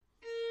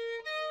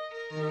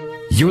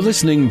You're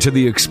listening to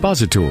the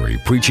expository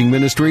preaching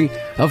ministry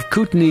of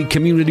Kootenai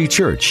Community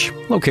Church,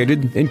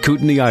 located in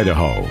Kootenai,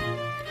 Idaho.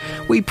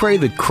 We pray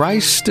that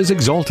Christ is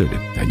exalted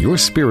and your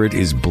spirit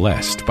is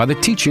blessed by the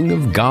teaching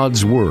of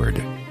God's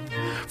Word.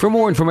 For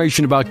more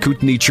information about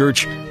Kootenai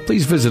Church,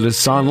 please visit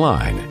us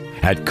online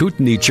at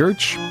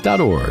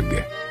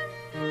kootenaichurch.org.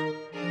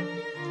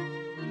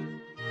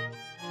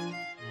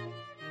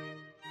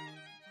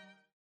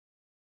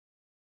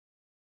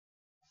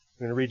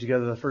 We're going to read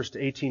together the first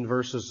 18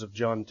 verses of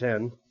John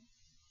 10.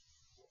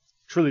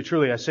 Truly,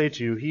 truly, I say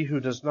to you, he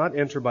who does not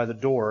enter by the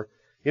door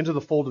into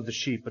the fold of the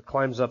sheep, but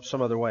climbs up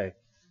some other way,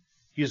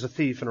 he is a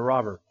thief and a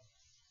robber.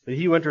 But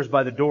he who enters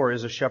by the door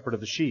is a shepherd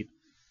of the sheep.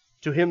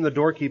 To him the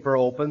doorkeeper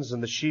opens,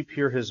 and the sheep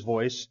hear his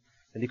voice,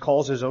 and he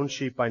calls his own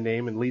sheep by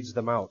name and leads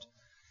them out.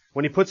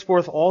 When he puts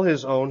forth all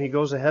his own, he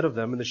goes ahead of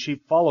them, and the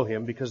sheep follow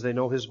him because they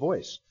know his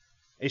voice.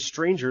 A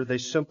stranger they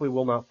simply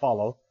will not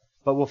follow,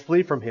 but will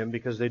flee from him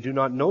because they do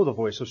not know the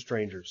voice of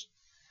strangers.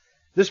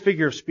 This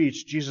figure of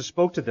speech Jesus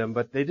spoke to them,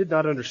 but they did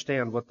not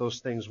understand what those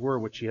things were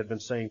which he had been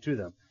saying to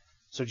them.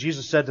 So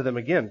Jesus said to them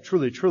again,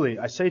 Truly, truly,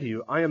 I say to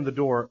you, I am the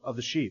door of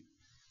the sheep.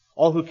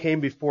 All who came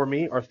before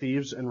me are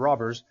thieves and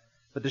robbers,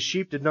 but the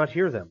sheep did not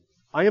hear them.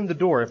 I am the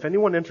door. If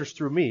anyone enters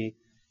through me,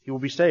 he will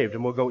be saved,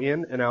 and will go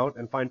in and out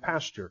and find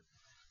pasture.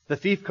 The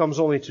thief comes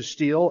only to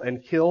steal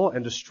and kill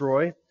and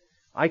destroy.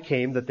 I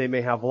came that they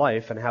may have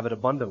life and have it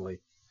abundantly.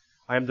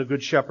 I am the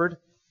good shepherd.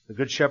 The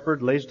good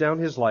shepherd lays down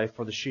his life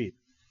for the sheep.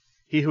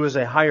 He who is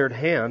a hired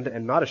hand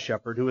and not a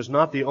shepherd, who is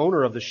not the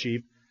owner of the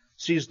sheep,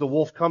 sees the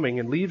wolf coming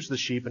and leaves the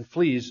sheep and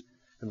flees,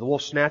 and the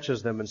wolf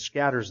snatches them and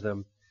scatters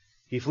them.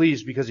 He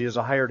flees because he is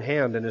a hired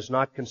hand and is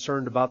not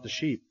concerned about the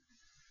sheep.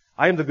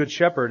 I am the good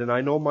shepherd, and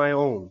I know my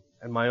own,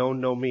 and my own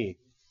know me,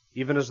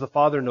 even as the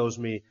Father knows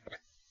me,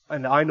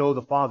 and I know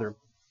the Father,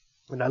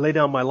 and I lay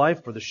down my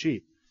life for the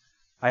sheep.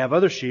 I have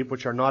other sheep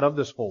which are not of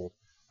this fold.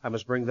 I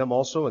must bring them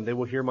also, and they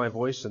will hear my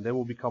voice, and they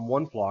will become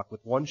one flock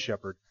with one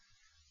shepherd.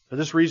 For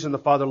this reason the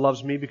Father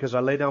loves me, because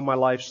I lay down my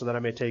life so that I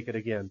may take it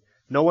again.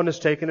 No one has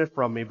taken it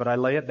from me, but I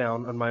lay it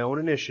down on my own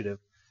initiative.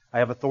 I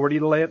have authority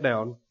to lay it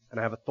down, and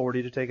I have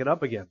authority to take it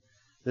up again.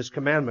 This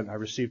commandment I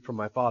received from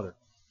my Father.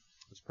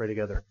 Let's pray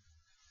together.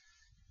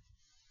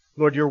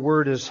 Lord, your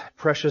word is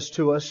precious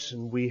to us,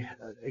 and we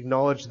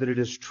acknowledge that it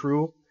is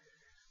true.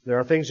 There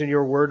are things in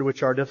your word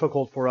which are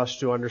difficult for us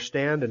to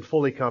understand and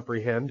fully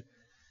comprehend.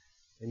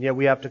 And yet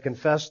we have to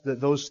confess that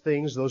those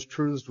things, those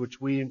truths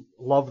which we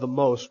love the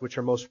most, which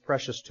are most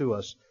precious to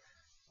us,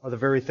 are the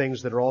very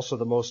things that are also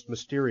the most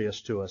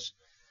mysterious to us.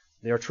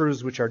 They are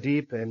truths which are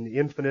deep and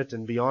infinite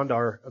and beyond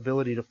our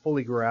ability to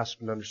fully grasp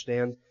and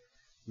understand.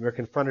 We are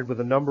confronted with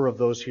a number of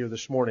those here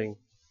this morning.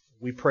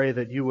 We pray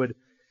that you would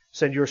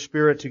send your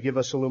Spirit to give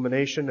us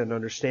illumination and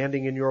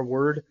understanding in your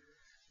word,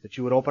 that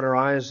you would open our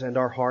eyes and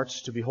our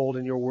hearts to behold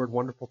in your word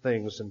wonderful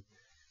things. And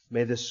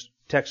may this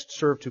text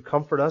serve to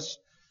comfort us,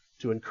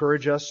 to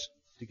encourage us,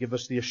 to give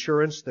us the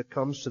assurance that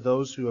comes to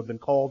those who have been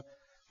called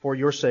for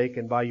your sake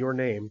and by your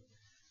name.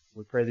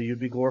 We pray that you'd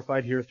be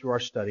glorified here through our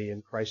study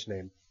in Christ's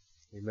name.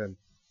 Amen.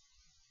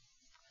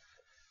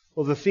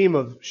 Well, the theme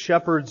of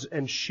shepherds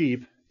and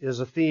sheep is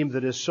a theme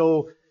that is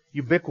so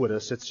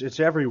ubiquitous. It's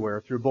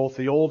everywhere through both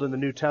the Old and the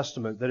New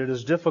Testament that it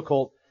is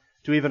difficult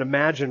to even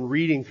imagine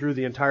reading through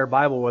the entire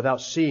Bible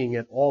without seeing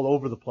it all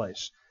over the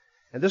place.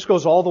 And this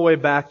goes all the way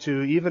back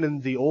to even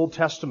in the Old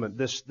Testament.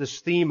 This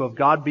theme of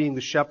God being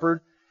the shepherd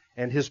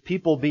and his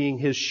people being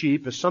his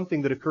sheep is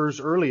something that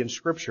occurs early in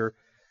Scripture.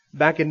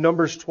 Back in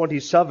Numbers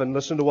 27,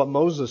 listen to what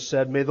Moses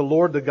said, May the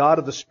Lord, the God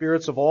of the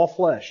spirits of all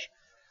flesh,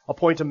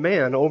 appoint a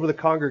man over the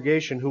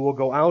congregation who will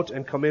go out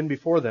and come in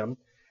before them,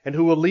 and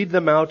who will lead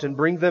them out and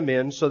bring them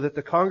in, so that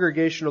the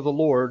congregation of the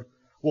Lord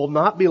will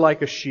not be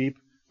like a sheep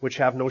which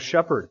have no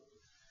shepherd.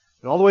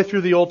 And all the way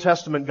through the Old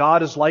Testament,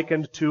 God is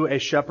likened to a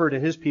shepherd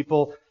and his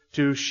people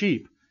to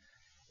sheep.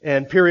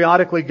 And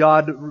periodically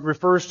God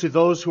refers to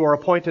those who are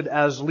appointed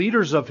as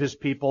leaders of his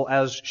people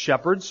as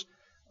shepherds.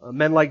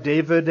 Men like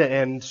David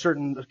and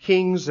certain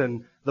kings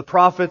and the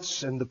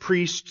prophets and the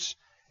priests.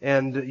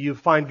 And you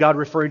find God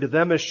referring to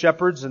them as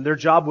shepherds, and their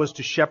job was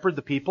to shepherd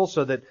the people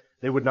so that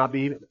they would not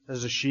be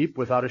as a sheep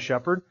without a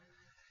shepherd.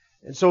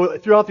 And so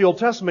throughout the Old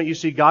Testament, you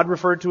see God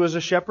referred to as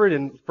a shepherd.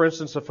 And for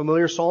instance, a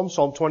familiar psalm,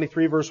 Psalm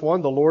 23 verse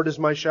 1, The Lord is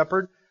my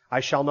shepherd, I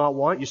shall not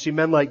want. You see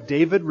men like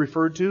David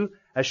referred to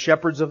as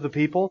shepherds of the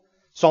people.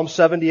 Psalm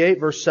 78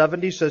 verse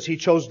 70 says, He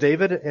chose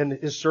David and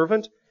his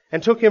servant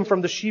and took him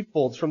from the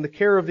sheepfolds, from the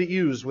care of the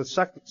ewes with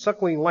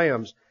suckling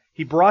lambs.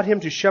 He brought him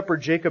to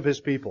shepherd Jacob his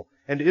people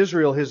and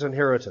Israel his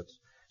inheritance.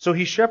 So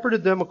he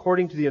shepherded them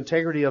according to the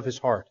integrity of his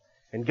heart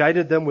and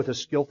guided them with his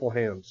skillful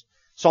hands.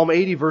 Psalm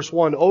 80 verse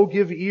 1, O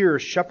give ear,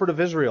 shepherd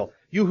of Israel,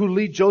 you who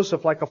lead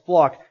Joseph like a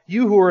flock,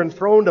 you who are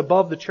enthroned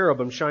above the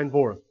cherubim, shine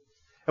forth.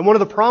 And one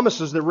of the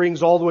promises that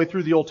rings all the way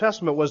through the Old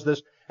Testament was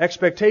this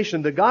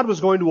expectation that God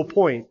was going to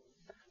appoint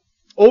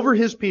over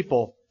his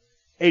people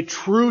a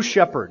true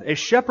shepherd, a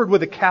shepherd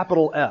with a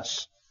capital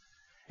S.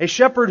 A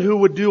shepherd who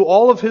would do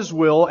all of his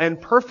will and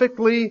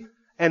perfectly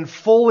and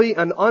fully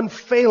and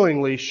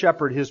unfailingly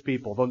shepherd his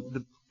people.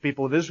 The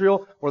people of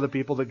Israel or the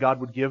people that God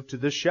would give to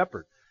this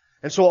shepherd.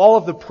 And so all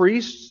of the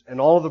priests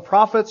and all of the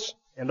prophets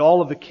and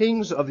all of the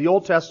kings of the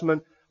Old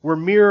Testament were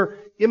mere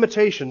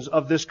imitations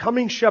of this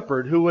coming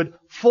shepherd who would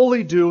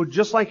fully do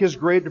just like his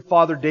great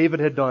father David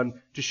had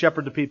done to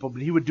shepherd the people,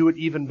 but he would do it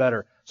even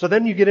better. So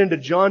then you get into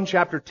John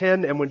chapter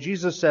 10, and when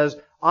Jesus says,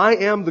 I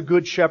am the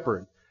good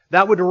shepherd,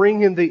 that would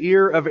ring in the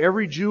ear of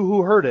every Jew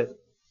who heard it.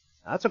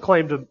 That's a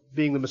claim to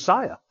being the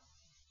Messiah.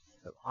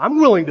 I'm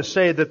willing to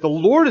say that the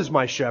Lord is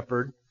my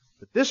shepherd,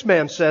 but this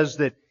man says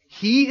that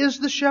he is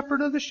the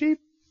shepherd of the sheep.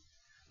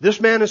 This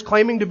man is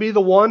claiming to be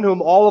the one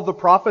whom all of the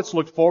prophets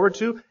looked forward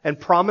to and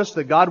promised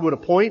that God would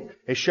appoint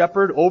a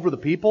shepherd over the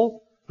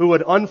people who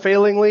would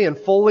unfailingly and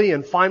fully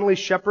and finally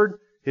shepherd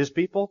His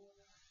people.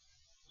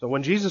 So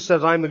when Jesus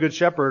says, I am the good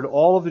shepherd,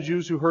 all of the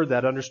Jews who heard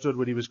that understood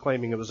what He was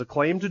claiming. It was a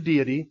claim to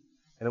deity,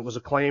 and it was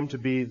a claim to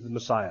be the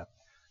Messiah.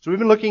 So we've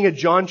been looking at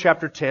John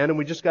chapter 10, and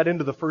we just got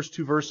into the first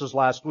 2 verses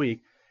last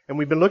week, and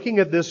we've been looking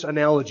at this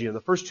analogy. In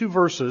the first 2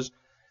 verses,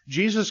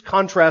 Jesus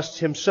contrasts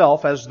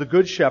Himself as the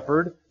good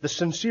shepherd, the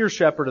sincere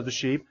shepherd of the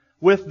sheep,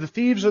 with the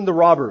thieves and the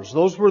robbers.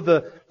 Those were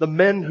the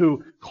men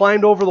who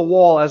climbed over the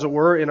wall, as it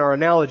were, in our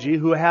analogy,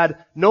 who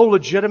had no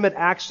legitimate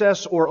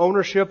access or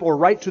ownership or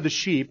right to the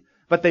sheep,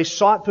 but they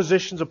sought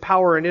positions of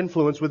power and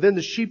influence within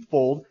the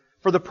sheepfold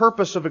for the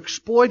purpose of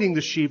exploiting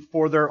the sheep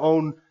for their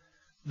own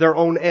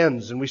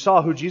ends. And we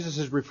saw who Jesus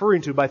is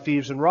referring to by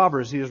thieves and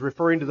robbers. He is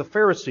referring to the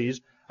Pharisees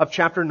of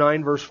chapter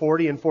 9, verse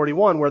 40 and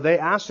 41, where they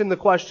asked Him the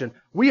question,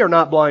 we are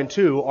not blind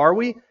too, are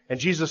we? And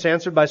Jesus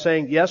answered by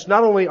saying, yes,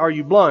 not only are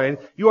you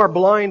are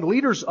blind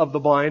leaders of the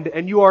blind,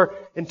 and you are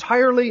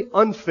entirely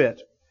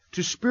unfit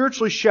to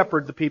spiritually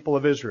shepherd the people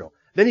of Israel.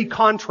 Then He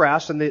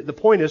contrasts, and the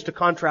point is to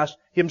contrast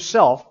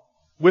Himself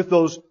with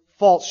those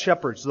false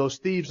shepherds, those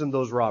thieves and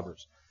those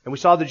robbers. And we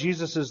saw that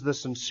Jesus is the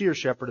sincere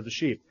shepherd of the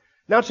sheep.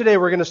 Now today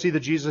we're going to see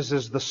that Jesus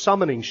is the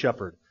summoning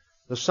shepherd.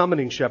 The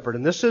summoning shepherd.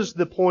 And this is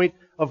the point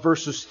of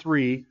verses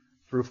 3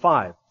 through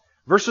 5.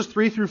 Verses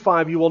 3 through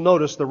 5, you will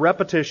notice the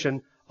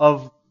repetition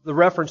of the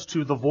reference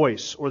to the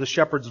voice, or the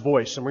shepherd's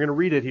voice. And we're going to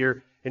read it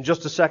here in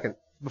just a second.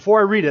 Before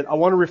I read it, I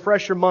want to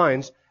refresh your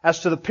minds as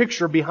to the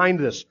picture behind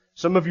this.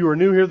 Some of you are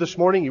new here this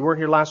morning. You weren't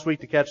here last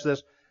week to catch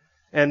this.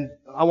 And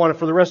I want to,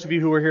 for the rest of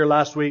you who were here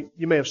last week,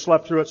 you may have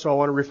slept through it, so I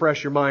want to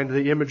refresh your mind to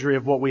the imagery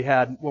of what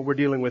we're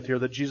dealing with here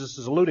that Jesus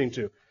is alluding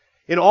to.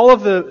 In all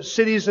of the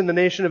cities in the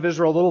nation of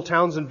Israel, little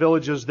towns and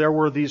villages, there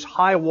were these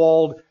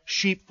high-walled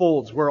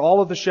sheepfolds where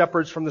all of the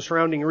shepherds from the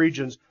surrounding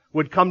regions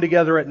would come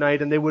together at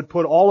night, and they would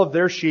put all of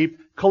their sheep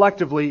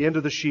collectively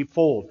into the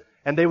sheepfold.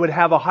 And they would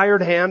have a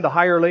hired hand, a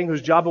hireling,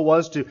 whose job it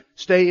was to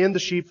stay in the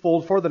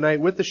sheepfold for the night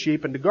with the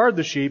sheep and to guard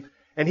the sheep.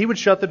 And he would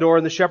shut the door,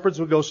 and the shepherds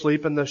would go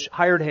sleep, and the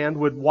hired hand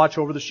would watch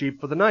over the sheep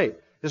for the night.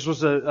 This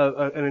was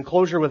an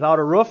enclosure without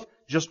a roof,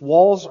 just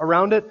walls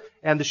around it,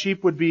 and the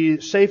sheep would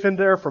be safe in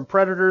there from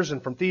predators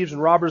and from thieves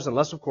and robbers,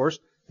 unless, of course,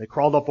 they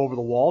crawled up over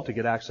the wall to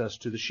get access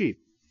to the sheep,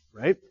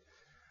 right?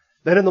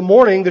 Then in the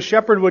morning, the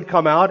shepherd would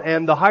come out,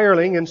 and the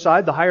hireling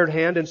inside, the hired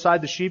hand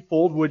inside the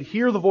sheepfold, would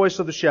hear the voice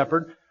of the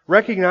shepherd,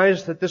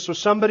 recognize that this was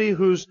somebody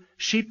whose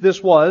sheep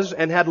this was,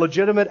 and had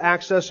legitimate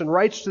access and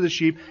rights to the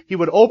sheep. He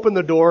would open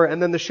the door,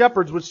 and then the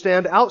shepherds would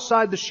stand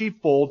outside the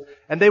sheepfold,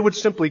 and they would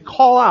simply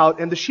call out,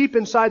 and the sheep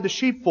inside the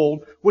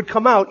sheepfold would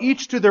come out,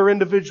 each to their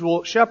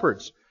individual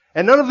shepherds.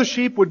 And none of the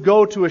sheep would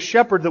go to a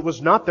shepherd that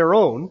was not their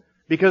own,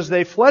 because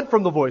they fled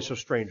from the voice of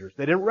strangers.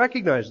 They didn't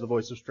recognize the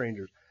voice of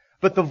strangers.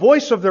 But the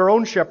voice of their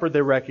own shepherd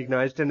they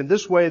recognized, and in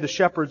this way the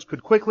shepherds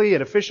could quickly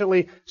and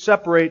efficiently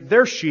separate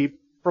their sheep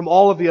from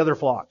all of the other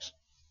flocks.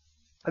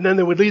 And then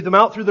they would lead them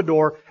out through the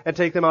door and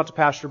take them out to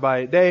pasture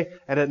by day,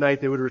 and at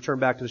night they would return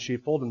back to the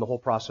sheepfold, and the whole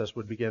process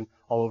would begin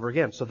all over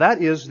again. So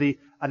that is the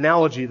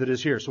analogy that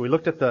is here. So we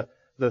looked at the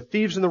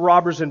thieves and the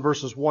robbers in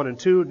verses 1 and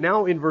 2.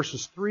 Now in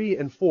verses 3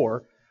 and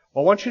 4, I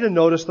want you to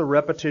notice the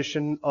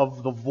repetition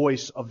of the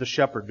voice of the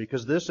shepherd,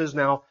 because this is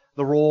now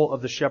the role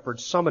of the shepherd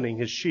summoning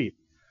his sheep.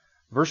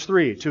 Verse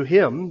 3, to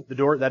him, the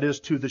door, that is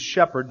to the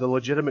shepherd, the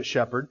legitimate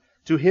shepherd,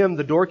 to him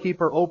the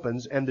doorkeeper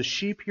opens, and the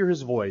sheep hear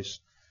his voice,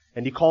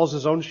 and he calls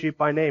his own sheep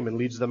by name and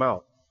leads them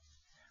out.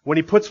 When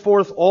he puts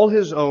forth all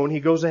his own,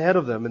 he goes ahead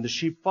of them, and the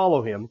sheep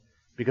follow him,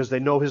 because they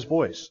know his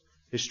voice.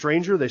 A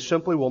stranger they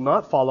simply will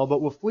not follow,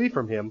 but will flee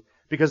from him,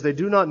 because they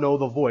do not know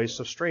the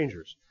voice of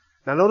strangers.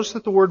 Now notice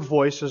that the word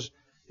voice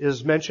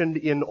is mentioned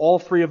in all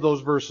three of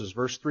those verses,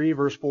 verse 3,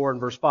 verse 4,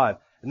 and verse 5.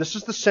 And this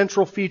is the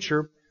central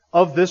feature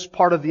of this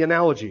part of the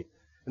analogy.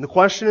 And the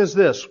question is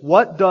this: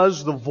 what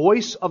does the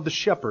voice of the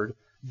shepherd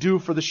do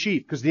for the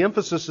sheep? Because the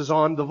emphasis is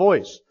on the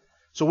voice.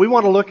 So we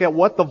want to look at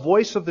what the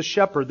voice of the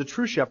shepherd, the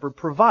true shepherd,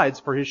 provides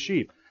for his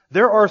sheep.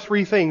 There are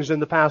three things in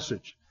the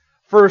passage.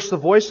 First, the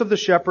voice of the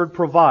shepherd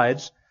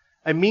provides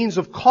a means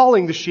of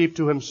calling the sheep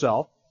to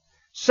himself.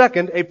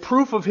 Second, a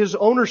proof of his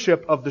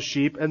ownership of the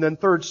sheep. And then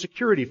third,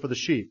 security for the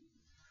sheep.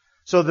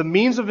 So a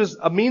means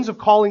of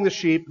calling the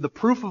sheep, the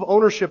proof of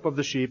ownership of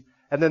the sheep,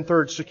 and then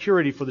third,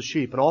 security for the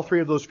sheep. And all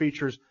three of those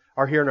features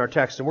are here in our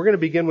text. And we're going to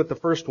begin with the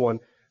first one.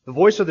 The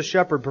voice of the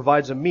shepherd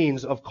provides a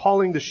means of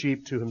calling the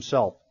sheep to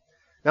himself.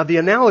 Now the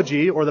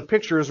analogy or the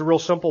picture is a real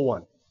simple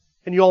one.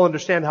 And you all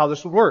understand how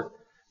this would work.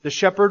 The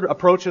shepherd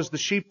approaches the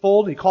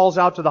sheepfold. He calls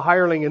out to the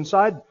hireling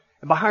inside.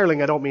 And by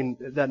hireling, I don't mean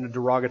that in a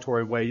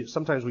derogatory way.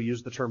 Sometimes we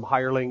use the term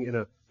hireling in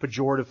a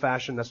pejorative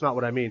fashion. That's not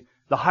what I mean.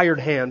 The hired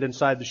hand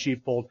inside the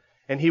sheepfold.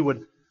 And he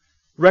would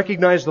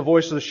recognize the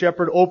voice of the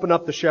shepherd, open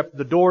up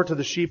the door to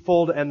the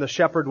sheepfold, and the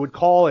shepherd would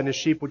call, and his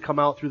sheep would come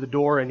out through the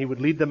door, and he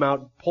would lead them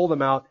out, pull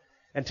them out,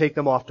 and take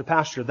them off to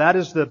pasture. That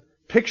is the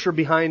picture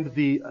behind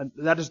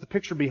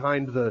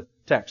the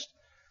text.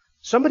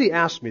 Somebody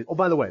asked me,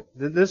 by the way,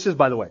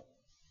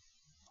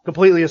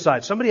 completely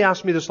aside, somebody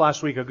asked me this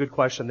last week, a good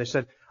question. They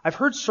said, I've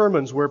heard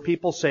sermons where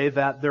people say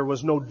that there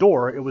was no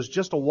door, it was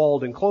just a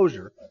walled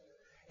enclosure,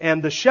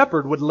 and the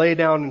shepherd would lay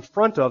down in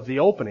front of the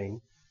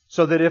opening,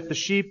 so that if the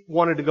sheep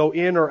wanted to go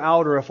in or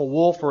out, or if a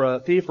wolf or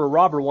a thief or a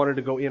robber wanted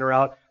to go in or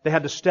out, they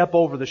had to step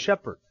over the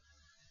shepherd.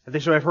 And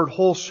they said, I've heard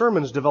whole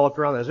sermons developed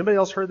around that. Has anybody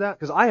else heard that?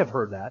 Because I have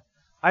heard that.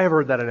 I have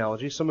heard that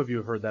analogy. Some of you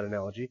have heard that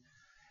analogy.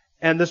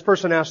 And this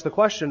person asked the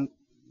question,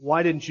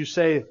 why didn't you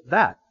say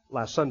that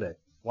last Sunday?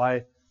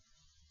 Why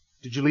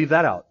did you leave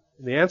that out?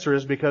 And the answer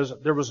is because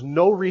there was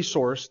no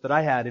resource that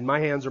I had in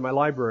my hands or my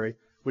library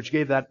which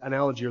gave that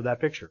analogy or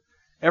that picture.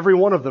 Every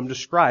one of them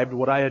described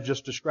what I had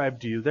just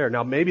described to you there.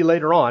 Now, maybe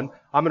later on,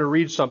 I'm going to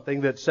read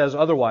something that says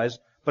otherwise,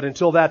 but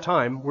until that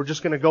time, we're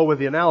just going to go with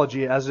the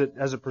analogy as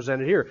it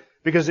presented here.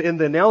 Because in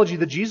the analogy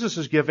that Jesus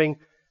is giving,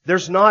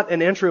 there's not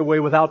an entryway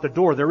without the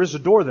door. There is a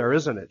door there,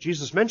 isn't it?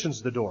 Jesus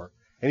mentions the door.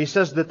 And he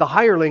says that the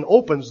hireling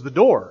opens the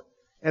door,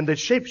 and the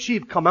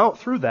sheep come out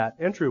through that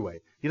entryway.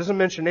 He doesn't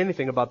mention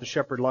anything about the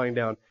shepherd lying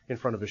down in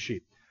front of his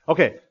sheep.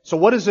 Okay, so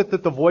what is it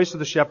that the voice of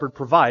the shepherd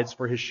provides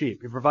for his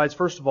sheep? He provides,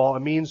 first of all, a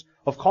means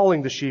of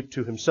calling the sheep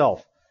to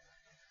himself.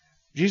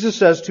 Jesus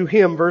says to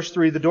him, verse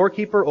 3, the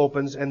doorkeeper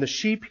opens, and the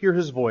sheep hear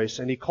his voice,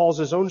 and he calls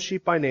his own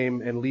sheep by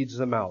name and leads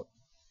them out.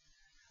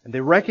 And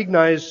they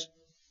recognize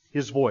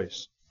his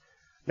voice.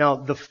 Now,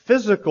 the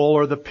physical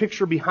or the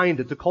picture behind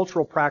it, the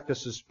cultural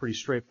practice is pretty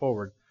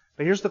straightforward.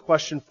 But here's the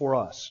question for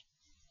us.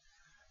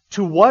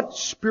 To what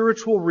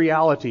spiritual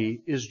reality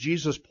is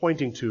Jesus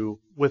pointing to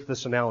with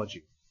this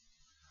analogy?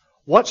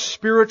 What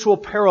spiritual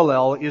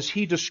parallel is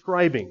he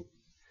describing?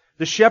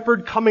 The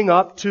shepherd coming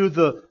up to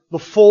the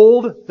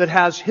fold that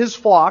has his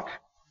flock,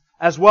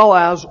 as well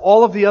as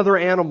all of the other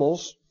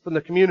animals from the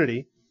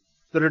community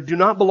that do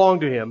not belong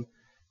to him,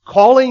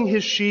 calling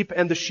his sheep,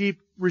 and the sheep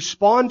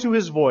respond to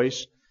his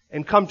voice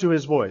and come to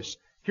his voice.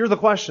 Here are the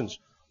questions.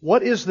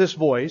 What is this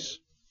voice?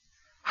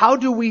 How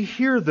do we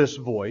hear this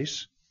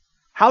voice?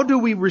 How do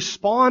we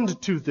respond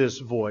to this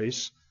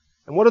voice?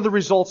 And what are the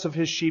results of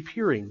his sheep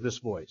hearing this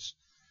voice?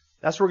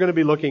 That's what we're going to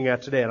be looking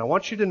at today. And I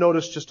want you to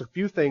notice just a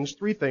few things,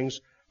 3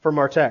 things from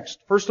our text.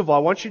 First of all, I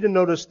want you to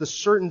notice the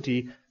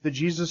certainty that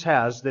Jesus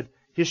has that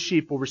his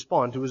sheep will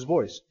respond to his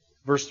voice.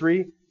 Verse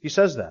 3, he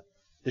says that.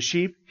 The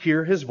sheep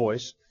hear his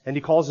voice, and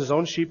he calls his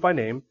own sheep by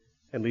name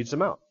and leads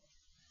them out.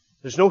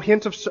 There's no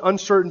hint of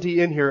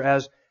uncertainty in here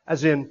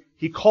as in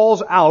he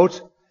calls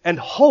out and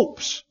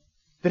hopes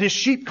that his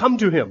sheep come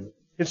to him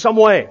in some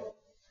way.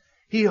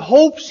 He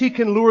hopes he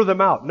can lure them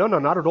out. No,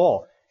 not at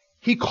all.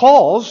 He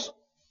calls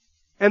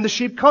and the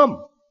sheep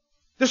come.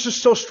 This is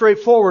so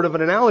straightforward of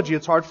an analogy,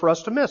 it's hard for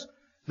us to miss.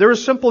 There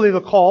is simply the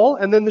call,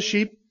 and then the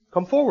sheep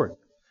come forward.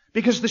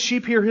 Because the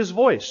sheep hear his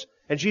voice.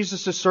 And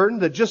Jesus is certain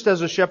that just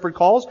as a shepherd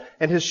calls,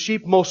 and his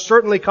sheep most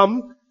certainly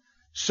come,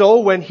 so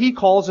when he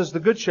calls as the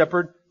good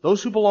shepherd,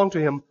 those who belong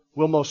to him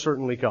will most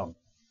certainly come.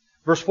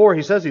 Verse 4,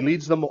 he says he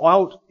leads them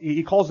out,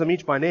 he calls them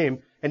each by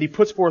name, and he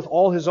puts forth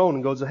all his own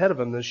and goes ahead of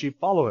him, and the sheep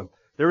follow him.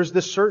 There is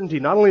this certainty,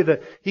 not only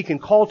that he can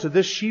call to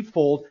this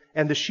sheepfold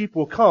and the sheep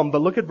will come,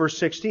 but look at verse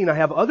 16. I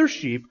have other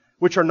sheep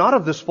which are not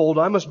of this fold.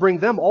 I must bring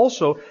them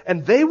also,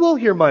 and they will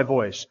hear my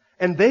voice,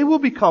 and they will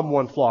become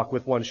one flock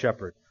with one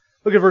shepherd.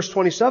 Look at verse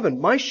 27.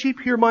 My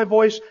sheep hear my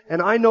voice,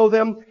 and I know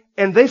them,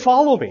 and they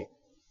follow me.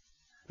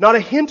 Not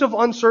a hint of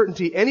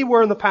uncertainty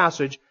anywhere in the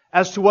passage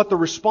as to what the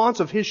response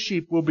of his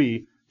sheep will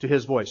be to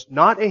his voice.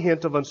 Not a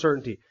hint of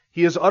uncertainty.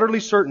 He is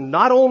utterly certain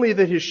not only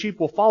that his sheep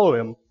will follow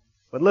him,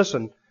 but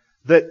listen,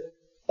 that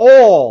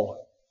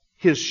all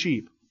his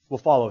sheep will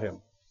follow him.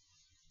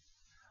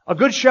 A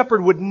good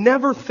shepherd would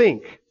never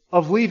think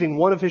of leaving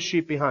one of his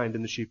sheep behind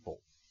in the sheepfold.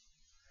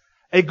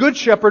 A good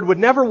shepherd would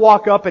never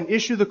walk up and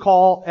issue the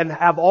call and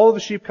have all of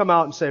the sheep come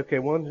out and say, okay,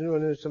 1,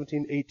 2,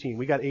 17, 18.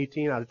 We got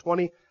 18 out of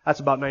 20.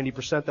 That's about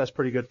 90%. That's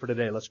pretty good for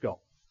today. Let's go.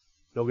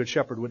 No good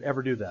shepherd would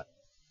ever do that.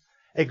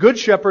 A good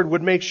shepherd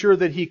would make sure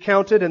that he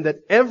counted and that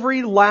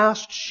every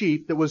last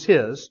sheep that was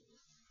his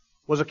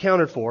was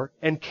accounted for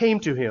and came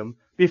to him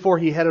before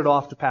he headed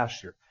off to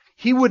pasture.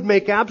 He would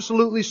make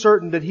absolutely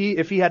certain that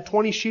if he had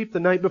 20 sheep the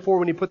night before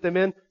when he put them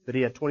in, that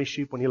he had 20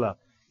 sheep when he left.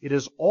 It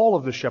is all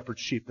of the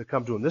shepherd's sheep that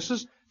come to him. This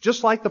is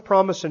just like the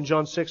promise in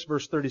John 6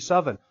 verse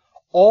 37.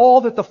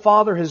 All that the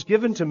Father has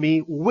given to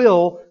me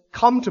will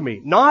come to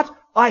me. Not,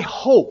 I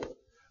hope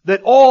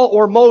that all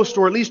or most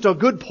or at least a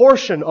good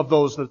portion of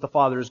those that the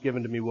Father has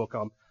given to me will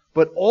come.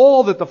 But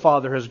all that the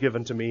Father has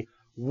given to me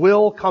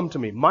will come to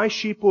me. My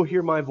sheep will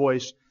hear my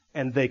voice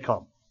and they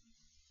come.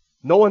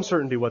 No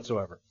uncertainty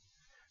whatsoever.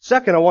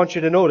 Second, I want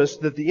you to notice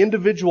that the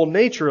individual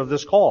nature of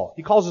this call.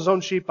 He calls his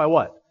own sheep by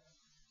what?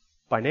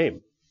 By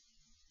name.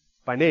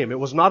 By name. It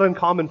was not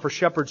uncommon for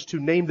shepherds to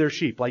name their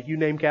sheep, like you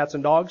name cats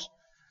and dogs.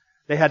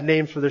 They had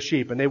names for their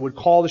sheep, and they would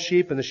call the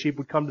sheep, and the sheep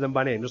would come to them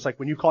by name. Just like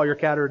when you call your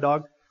cat or a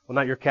dog, well,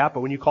 not your cat,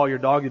 but when you call your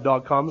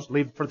dog comes.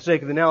 For the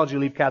sake of the analogy,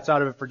 leave cats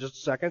out of it for just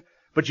a second.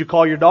 But you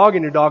call your dog,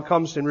 and your dog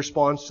comes in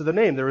response to the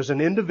name. There is an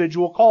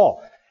individual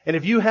call. And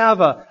if you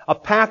have a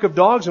pack of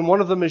dogs, and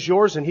one of them is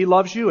yours, and he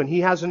loves you, and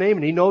he has a name,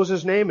 and he knows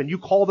his name, and you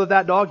call to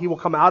that dog, he will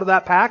come out of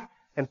that pack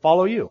and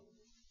follow you.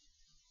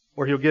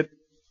 Or he'll get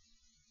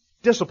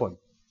disciplined,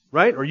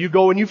 right? Or you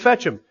go and you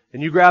fetch him,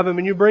 and you grab him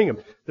and you bring him.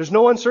 There's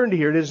no uncertainty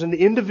here. It is an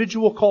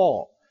individual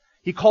call.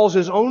 He calls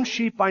his own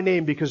sheep by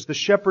name because the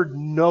shepherd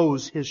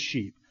knows his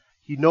sheep.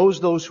 He knows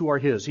those who are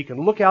his. He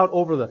can look out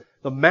over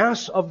the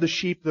mass of the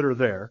sheep that are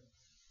there,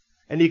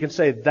 and he can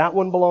say, that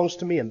one belongs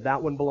to me, and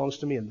that one belongs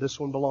to me, and this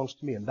one belongs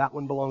to me, and that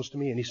one belongs to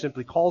me. And he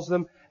simply calls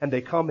them, and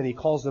they come, and he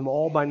calls them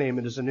all by name.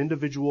 It is an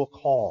individual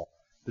call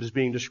that is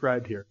being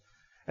described here.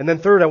 And then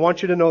third, I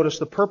want you to notice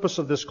the purpose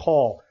of this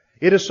call.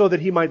 It is so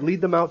that he might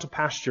lead them out to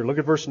pasture. Look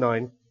at verse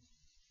 9.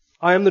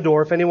 I am the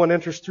door. If anyone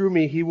enters through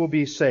me, he will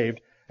be saved,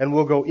 and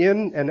will go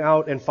in and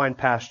out and find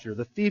pasture.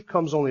 The thief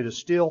comes only to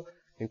steal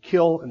and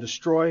kill and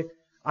destroy.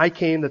 I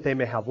came that they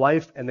may have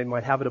life, and they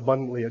might have it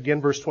abundantly.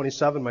 Again, verse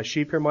 27, my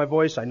sheep hear my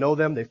voice. I know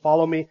them. They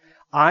follow me.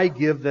 I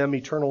give them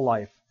eternal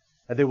life,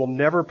 and they will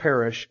never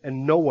perish,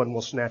 and no one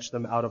will snatch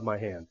them out of my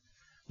hand.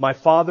 My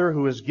Father,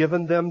 who has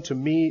given them to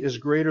me, is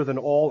greater than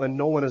all, and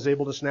no one is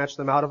able to snatch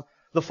them out of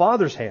the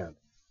Father's hand.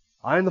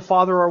 I and the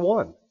Father are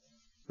one.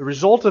 The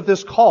result of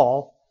this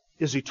call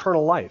is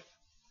eternal life.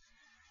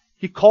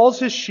 He calls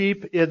his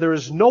sheep. There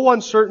is no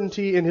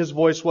uncertainty in his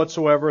voice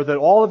whatsoever that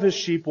all of his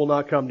sheep will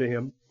not come to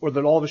him, or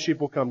that all of his sheep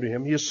will come to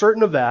him. He is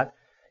certain of that.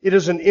 It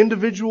is an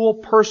individual,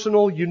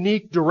 personal,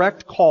 unique,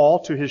 direct call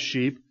to his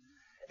sheep.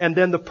 And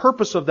then the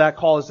purpose of that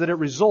call is that it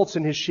results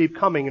in his sheep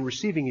coming and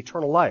receiving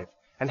eternal life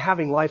and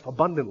having life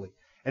abundantly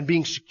and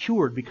being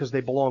secured because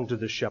they belong to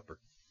this shepherd.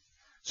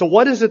 So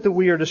what is it that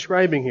we are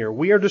describing here?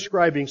 We are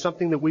describing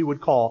something that we would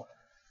call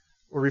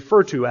or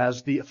refer to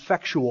as the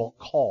effectual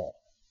call.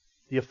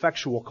 The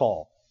effectual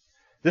call.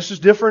 This is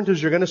different,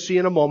 as you're going to see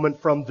in a moment,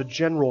 from the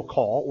general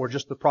call or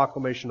just the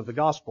proclamation of the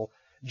gospel.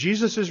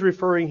 Jesus is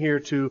referring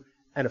here to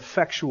an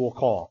effectual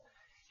call.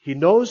 He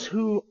knows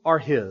who are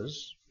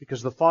his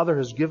because the Father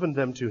has given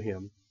them to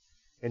him,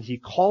 and he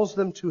calls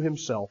them to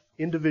himself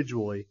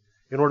individually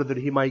in order that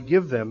he might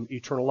give them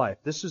eternal life.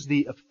 This is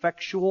the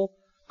effectual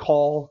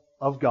call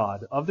of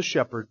God, of the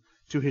shepherd,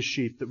 to his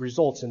sheep that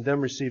results in them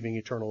receiving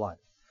eternal life.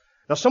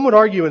 Now some would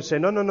argue and say,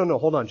 no,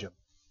 hold on, Jim.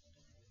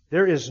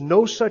 There is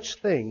no such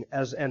thing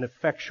as an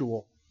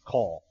effectual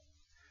call.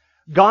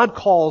 God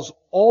calls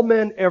all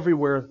men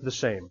everywhere the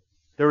same.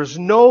 There is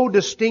no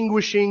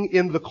distinguishing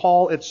in the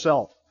call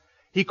itself.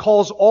 He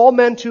calls all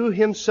men to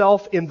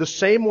himself in the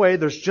same way.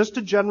 There's just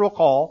a general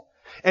call.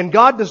 And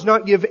God does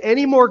not give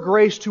any more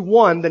grace to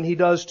one than he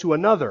does to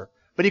another.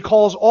 But he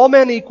calls all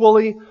men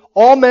equally,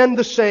 all men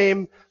the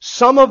same.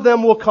 Some of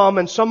them will come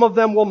and some of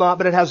them will not.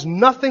 But it has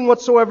nothing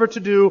whatsoever to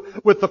do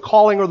with the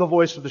calling or the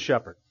voice of the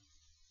shepherd.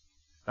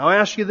 Now I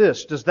ask you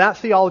this, does that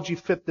theology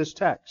fit this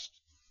text?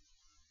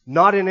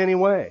 Not in any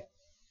way.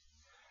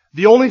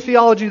 The only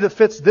theology that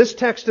fits this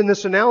text in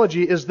this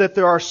analogy is that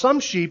there are some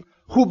sheep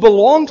who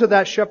belong to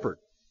that shepherd.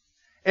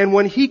 And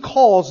when he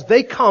calls,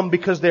 they come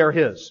because they are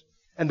his.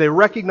 And they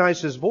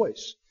recognize his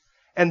voice.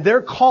 And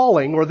their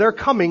calling or their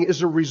coming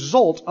is a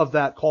result of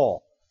that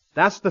call.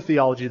 That's the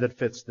theology that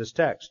fits this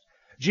text.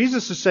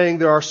 Jesus is saying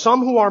there are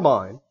some who are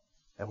mine,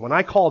 and when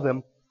I call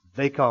them,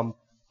 they come.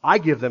 I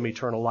give them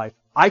eternal life.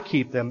 I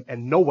keep them,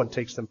 and no one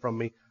takes them from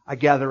me. I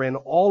gather in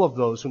all of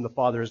those whom the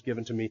Father has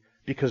given to me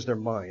because they're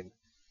mine.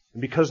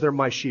 And because they're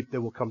my sheep, they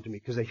will come to me.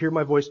 Because they hear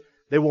my voice,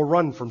 they will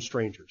run from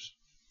strangers.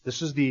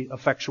 This is the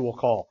effectual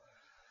call.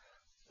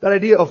 That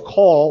idea of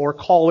call or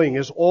calling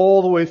is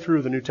all the way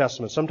through the New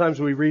Testament. Sometimes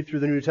we read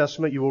through the New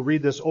Testament, you will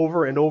read this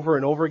over and over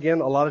and over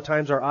again. A lot of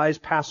times our eyes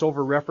pass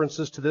over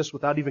references to this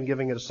without even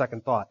giving it a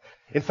second thought.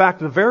 In fact,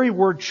 the very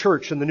word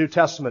church in the New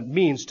Testament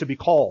means to be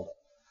called.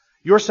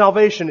 Your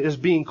salvation is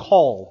being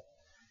called.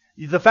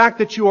 The fact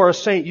that you are a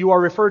saint, you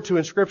are referred to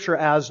in Scripture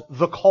as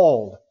the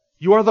called.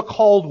 You are the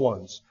called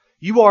ones.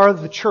 You are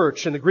the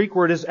church, and the Greek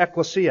word is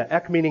ekklesia.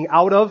 Ek meaning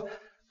out of,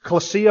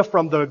 klesia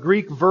from the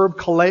Greek verb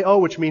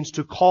kaleo, which means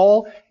to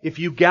call. If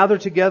you gather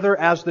together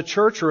as the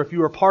church, or if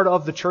you are part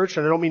of the church,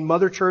 and I don't mean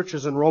Mother Church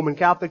as in Roman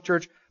Catholic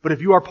Church, but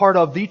if you are part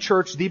of the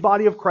church, the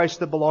body of Christ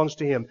that belongs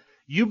to Him,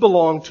 you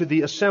belong to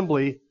the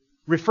assembly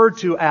referred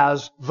to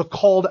as the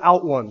called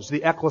out ones, the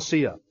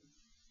ekklesia.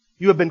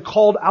 You have been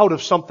called out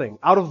of something,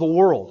 out of the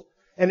world.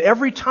 And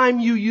every time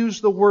you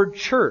use the word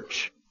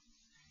church,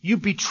 you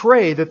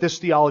betray that this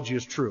theology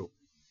is true.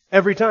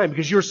 Every time.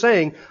 Because you're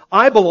saying,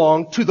 I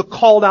belong to the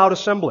called out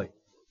assembly.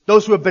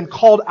 Those who have been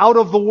called out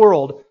of the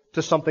world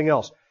to something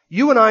else.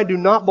 You and I do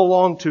not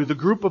belong to the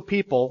group of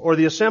people or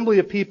the assembly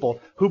of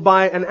people who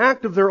by an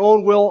act of their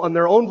own will and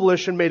their own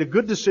volition made a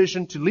good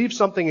decision to leave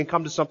something and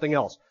come to something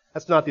else.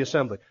 That's not the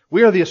assembly.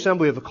 We are the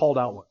assembly of the called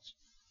out ones.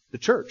 The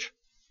church.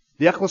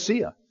 The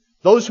ecclesia.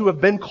 Those who have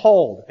been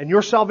called, and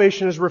your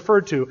salvation is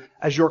referred to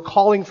as your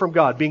calling from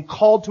God, being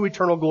called to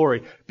eternal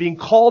glory, being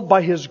called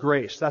by His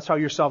grace. That's how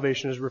your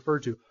salvation is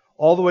referred to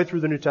all the way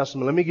through the New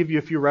Testament. Let me give you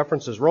a few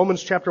references.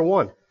 Romans chapter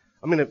 1.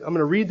 I'm going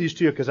to read these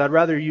to you because I'd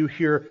rather you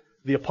hear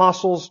the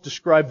apostles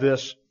describe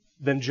this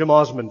than Jim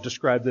Osmond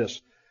describe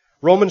this.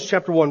 Romans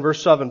chapter 1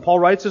 verse 7. Paul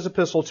writes his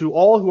epistle to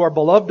all who are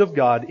beloved of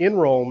God in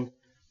Rome,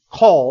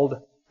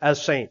 called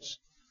as saints.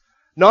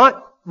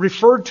 Not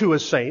referred to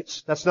as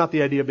saints. That's not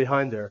the idea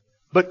behind there.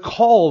 But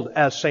called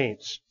as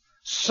saints.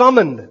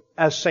 Summoned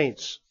as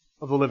saints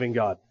of the living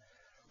God.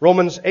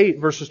 Romans 8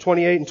 verses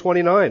 28 and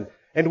 29.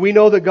 And we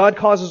know that God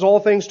causes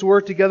all things to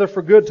work together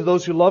for good to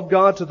those who love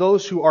God, to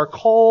those who are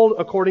called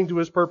according to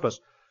His purpose.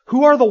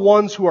 Who are the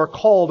ones who are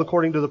called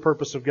according to the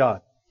purpose of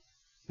God?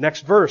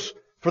 Next verse.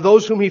 For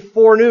those whom He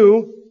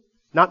foreknew,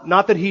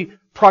 not that He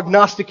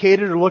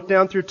prognosticated or looked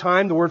down through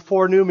time. The word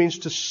foreknew means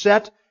to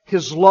set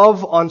His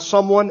love on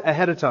someone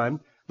ahead of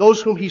time.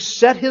 Those whom He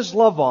set His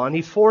love on,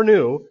 He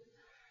foreknew.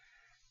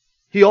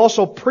 He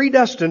also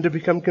predestined to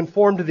become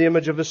conformed to the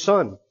image of His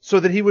Son, so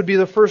that He would be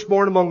the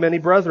firstborn among many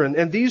brethren.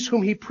 And these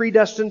whom He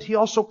predestined, He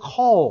also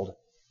called.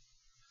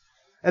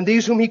 And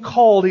these whom He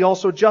called, He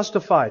also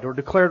justified, or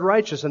declared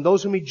righteous. And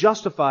those whom He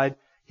justified,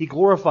 He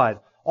glorified.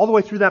 All the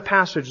way through that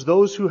passage,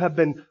 those who have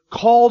been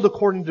called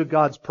according to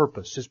God's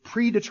purpose, His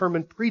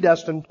predetermined,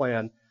 predestined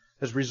plan,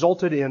 has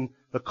resulted in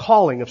the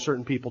calling of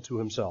certain people to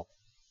Himself.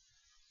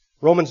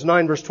 Romans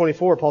 9 verse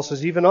 24, Paul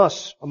says, even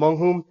us, among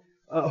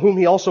whom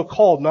He also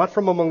called, not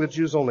from among the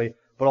Jews only,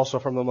 but also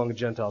from among the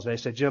Gentiles. And I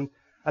say, Jim,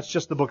 that's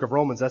just the book of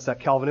Romans. That's that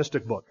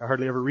Calvinistic book. I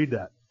hardly ever read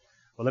that.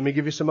 Well, let me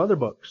give you some other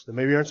books that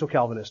maybe aren't so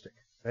Calvinistic.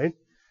 Right?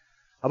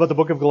 How about the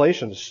book of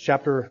Galatians,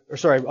 1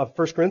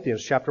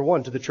 Corinthians, chapter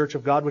 1, to the church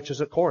of God which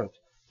is at Corinth,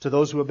 to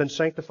those who have been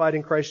sanctified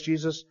in Christ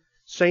Jesus,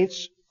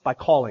 saints by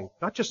calling,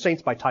 not just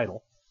saints by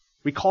title.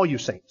 We call you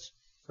saints,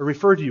 or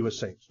refer to you as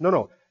saints.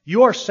 No.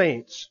 You are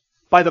saints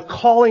by the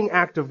calling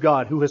act of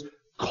God who has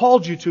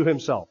called you to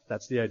Himself.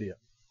 That's the idea.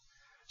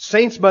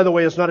 Saints, by the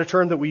way, is not a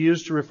term that we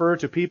use to refer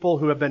to people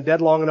who have been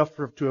dead long enough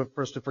for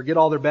us to forget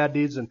all their bad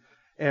deeds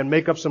and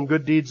make up some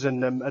good deeds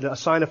and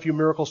assign a few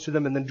miracles to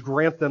them and then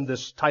grant them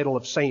this title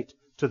of saint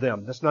to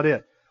them. That's not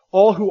it.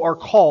 All who are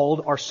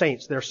called are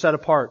saints. They're set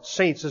apart.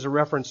 Saints is a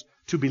reference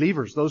to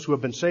believers, those who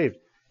have been saved.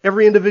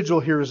 Every individual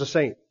here is a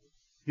saint.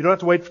 You don't have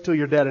to wait until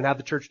you're dead and have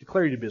the church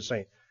declare you to be a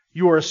saint.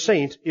 You are a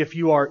saint if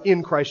you are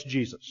in Christ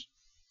Jesus.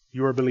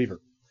 You are a believer.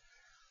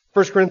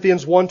 1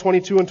 Corinthians 1,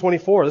 22 and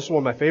 24. This is one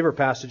of my favorite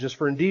passages.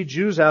 For indeed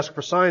Jews ask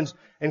for signs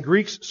and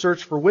Greeks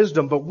search for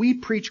wisdom, but we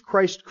preach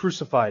Christ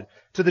crucified.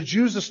 To the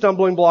Jews a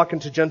stumbling block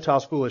and to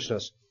Gentiles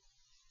foolishness.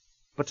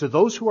 But to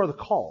those who are the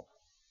called,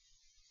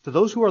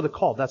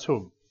 that's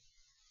whom?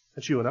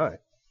 That's you and I.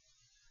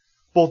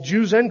 Both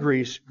Jews and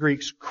Greeks,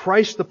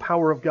 Christ the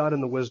power of God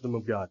and the wisdom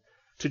of God.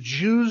 To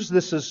Jews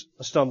this is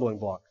a stumbling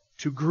block.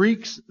 To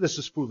Greeks this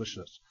is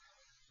foolishness.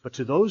 But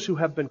to those who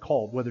have been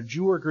called, whether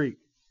Jew or Greek,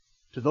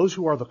 to those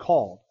who are the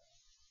called,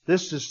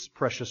 this is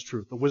precious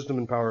truth, the wisdom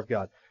and power of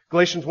God.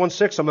 Galatians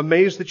 1:6, I'm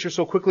amazed that you're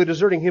so quickly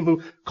deserting Him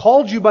who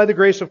called you by the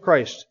grace of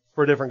Christ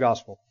for a different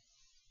gospel.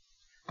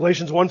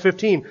 Galatians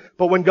 1:15,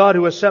 but when God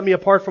who has set me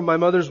apart from my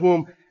mother's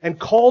womb and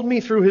called me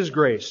through His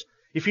grace.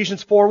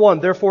 Ephesians 4:1,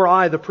 therefore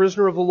I, the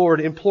prisoner of the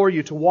Lord, implore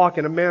you to walk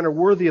in a manner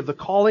worthy of the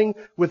calling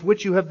with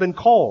which you have been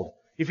called.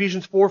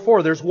 Ephesians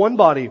 4:4, there's one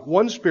body,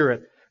 one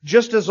Spirit,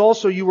 just as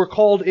also you were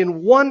called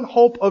in one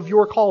hope of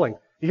your calling.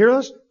 You hear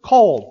this?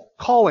 Called.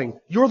 Calling.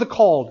 You're the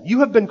called.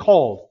 You have been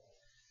called.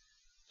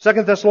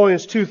 2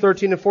 Thessalonians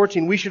 2:13 and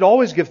 14. We should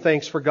always give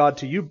thanks for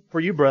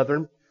you,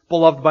 brethren,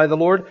 beloved by the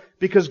Lord,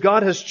 because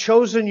God has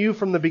chosen you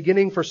from the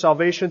beginning for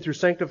salvation through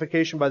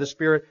sanctification by the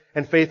Spirit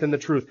and faith in the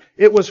truth.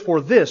 It was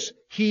for this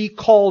He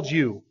called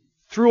you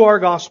through our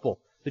gospel,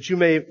 that you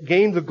may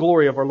gain the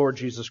glory of our Lord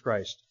Jesus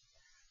Christ.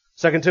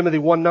 2 Timothy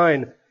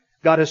 1:9.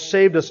 God has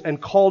saved us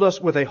and called us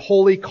with a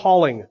holy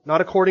calling,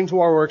 not according to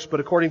our works, but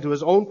according to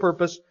His own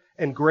purpose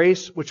and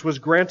grace, which was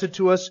granted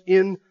to us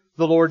in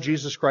the Lord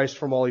Jesus Christ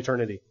from all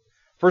eternity.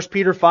 1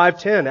 Peter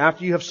 5:10,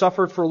 after you have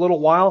suffered for a little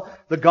while,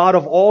 the God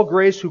of all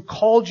grace who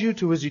called you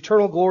to His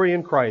eternal glory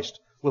in Christ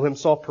will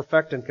Himself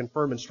perfect and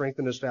confirm and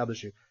strengthen and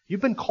establish you.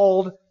 You've been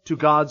called to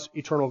God's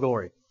eternal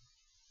glory.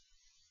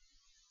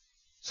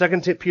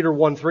 2 Peter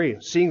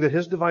 1:3, seeing that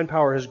His divine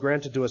power has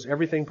granted to us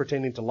everything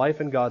pertaining to life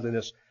and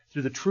godliness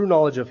through the true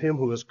knowledge of Him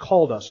who has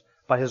called us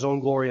by His own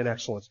glory and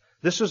excellence.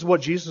 This is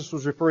what Jesus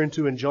was referring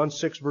to in John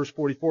 6 verse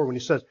 44 when He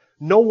says,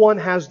 no one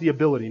has the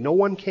ability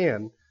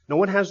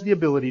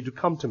to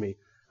come to me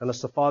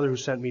unless the Father who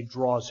sent me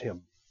draws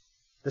him.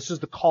 This is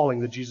the calling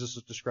that Jesus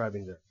is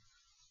describing there.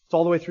 It's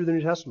all the way through the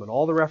New Testament.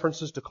 All the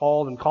references to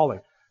called and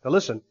calling. Now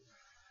listen,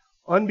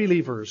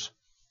 unbelievers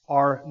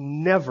are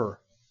never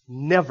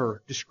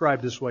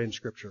described this way in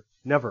Scripture.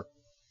 Never.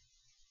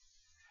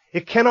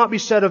 It cannot be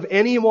said of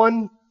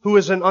anyone who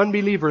is an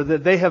unbeliever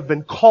that they have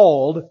been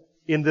called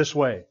in this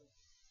way.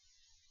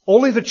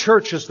 Only the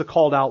church is the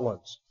called out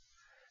ones.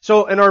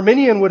 So an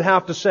Arminian would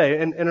have to say,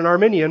 and an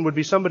Arminian would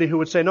be somebody who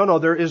would say, no,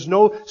 there is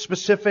no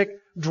specific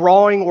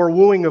drawing or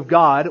wooing of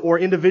God or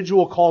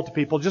individual call to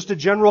people, just a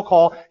general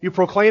call. You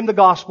proclaim the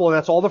gospel and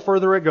that's all the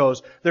further it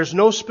goes. There's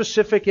no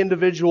specific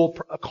individual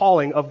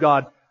calling of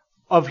God,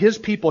 of His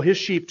people, His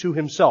sheep to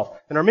Himself.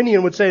 An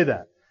Arminian would say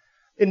that.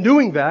 In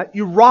doing that,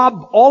 you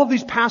rob all of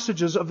these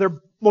passages of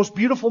their most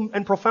beautiful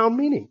and profound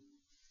meaning.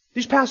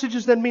 These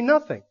passages then mean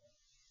nothing.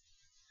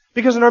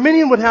 Because an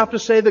Arminian would have to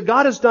say that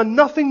God has done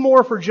nothing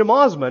more for Jim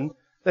Osmond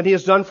than He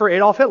has done for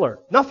Adolf Hitler.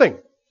 Nothing.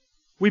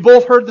 We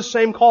both heard the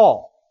same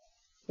call.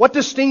 What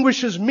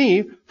distinguishes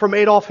me from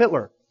Adolf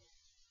Hitler?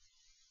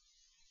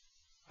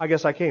 I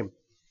guess I came.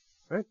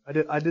 Right?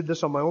 I did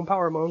this on my own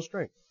power and my own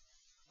strength.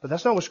 But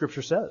that's not what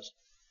Scripture says.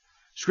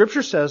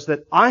 Scripture says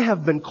that I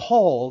have been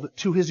called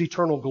to His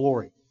eternal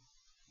glory.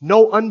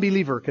 No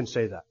unbeliever can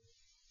say that.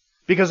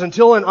 Because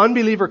until an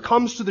unbeliever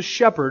comes to the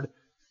shepherd,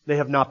 they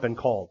have not been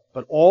called.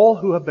 But all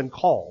who have been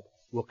called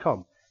will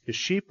come. His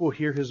sheep will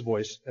hear His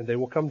voice, and they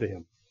will come to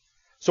Him.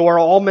 So are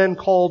all men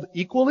called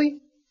equally?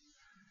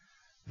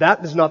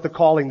 That is not the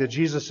calling that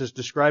Jesus is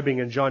describing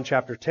in John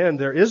chapter 10.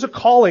 There is a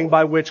calling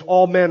by which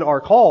all men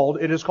are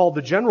called. It is called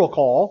the general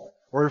call,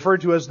 or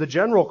referred to as the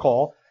general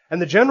call.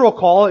 And the general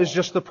call is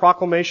just the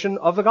proclamation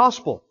of the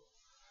gospel.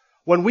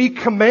 When we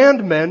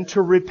command men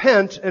to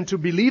repent and to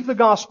believe the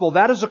gospel,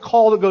 that is a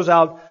call that goes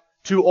out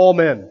to all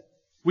men.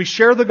 We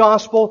share the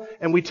gospel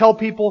and we tell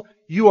people,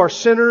 you are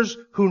sinners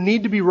who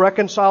need to be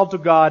reconciled to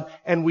God,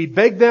 and we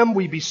beg them,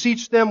 we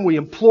beseech them, we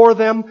implore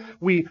them,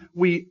 we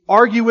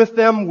argue with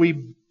them,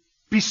 we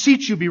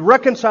beseech you, be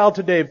reconciled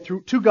today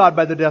to God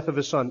by the death of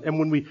His Son. And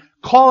when we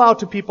call out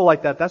to people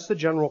like that, that's the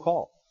general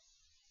call.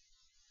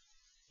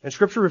 And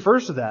Scripture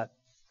refers to that.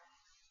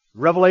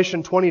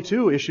 Revelation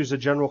 22 issues a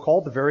general call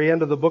at the very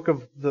end of the book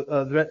of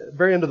the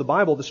very end of the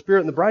Bible. The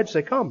Spirit and the bride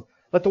say, come.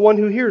 Let the one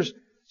who hears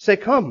say,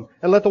 come.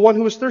 And let the one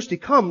who is thirsty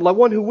come. Let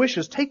one who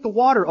wishes take the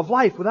water of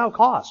life without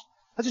cost.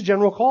 That's a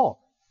general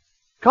call.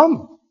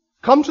 Come.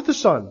 Come to the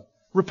Son.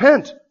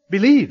 Repent.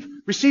 Believe.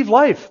 Receive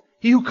life.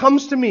 He who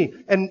comes to me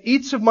and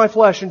eats of my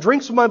flesh and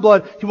drinks of my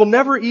blood, he will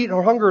never eat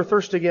or hunger or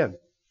thirst again.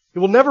 He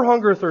will never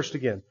hunger or thirst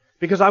again,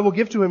 because I will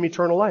give to him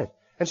eternal life.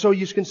 And so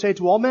you can say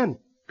to all men,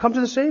 come to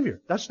the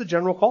Savior. That's the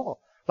general call.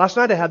 Last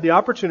night I had the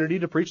opportunity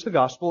to preach the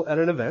gospel at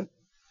an event.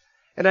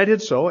 And I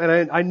did so,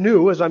 and I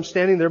knew as I'm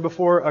standing there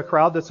before a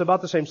crowd that's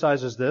about the same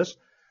size as this,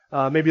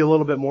 maybe a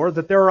little bit more,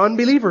 that there are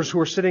unbelievers who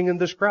are sitting in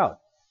this crowd.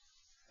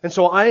 And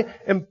so I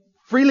am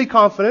freely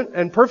confident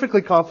and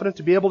perfectly confident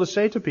to be able to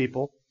say to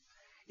people,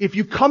 if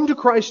you come to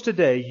Christ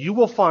today, you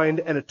will find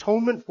an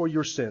atonement for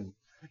your sin.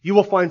 You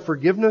will find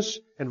forgiveness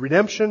and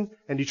redemption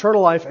and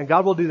eternal life, and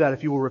God will do that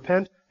if you will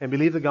repent and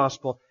believe the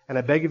gospel. And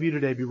I beg of you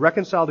today, be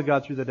reconciled to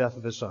God through the death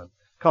of His Son.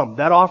 Come.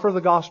 That offer of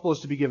the gospel is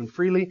to be given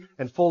freely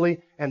and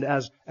fully and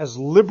as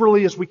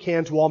liberally as we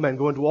can to all men.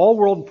 Go into all the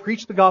world and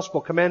preach the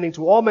gospel, commanding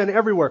to all men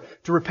everywhere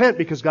to repent,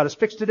 because God has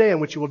fixed a day in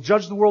which He will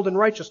judge the world in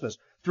righteousness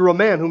through a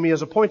man whom He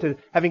has appointed,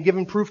 having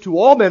given proof to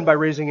all men by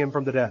raising Him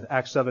from the dead.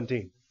 Acts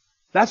 17.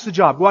 That's the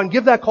job. Go out and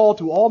give that call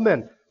to all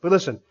men. But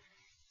listen,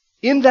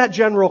 in that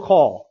general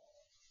call,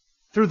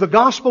 through the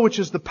gospel, which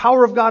is the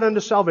power of God unto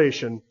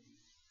salvation,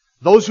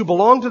 those who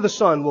belong to the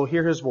Son will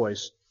hear His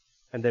voice,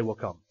 and they will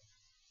come.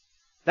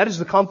 That is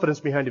the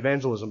confidence behind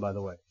evangelism, by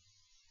the way.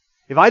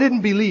 If I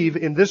didn't believe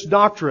in this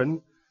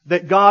doctrine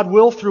that God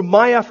will, through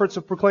my efforts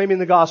of proclaiming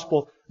the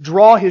gospel,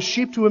 draw His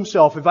sheep to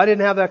Himself, if I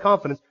didn't have that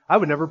confidence, I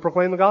would never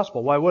proclaim the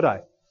gospel. Why would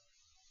I?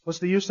 What's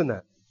the use in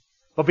that?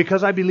 But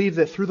because I believe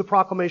that through the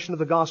proclamation of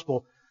the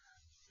gospel,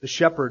 the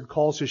shepherd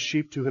calls his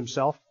sheep to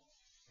himself,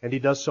 and He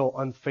does so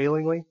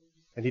unfailingly,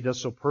 and He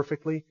does so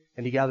perfectly,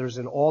 and He gathers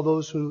in all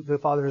those who the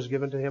Father has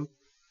given to Him,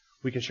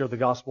 we can share the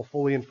gospel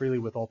fully and freely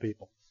with all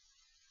people.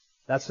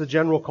 That's the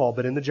general call,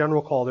 but in the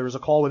general call, there is a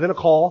call within a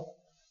call,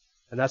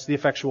 and that's the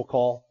effectual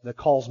call that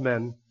calls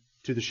men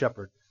to the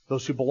shepherd.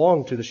 Those who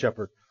belong to the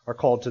shepherd are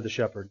called to the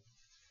shepherd.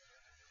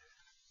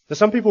 Now,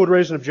 some people would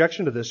raise an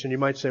objection to this, and you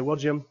might say, well,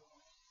 Jim,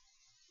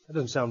 that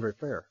doesn't sound very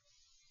fair.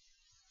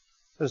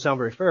 It doesn't sound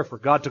very fair for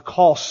God to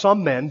call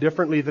some men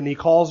differently than He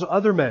calls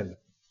other men.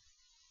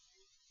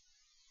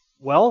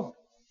 Well,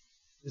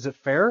 is it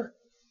fair?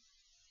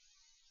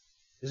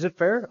 Is it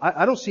fair?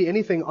 I don't see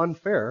anything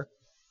unfair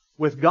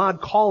with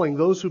God calling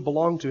those who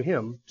belong to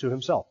Him to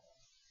Himself.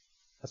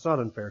 That's not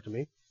unfair to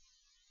me.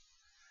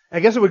 I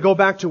guess it would go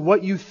back to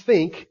what you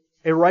think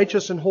a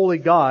righteous and holy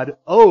God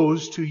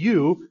owes to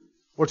you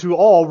or to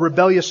all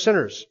rebellious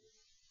sinners.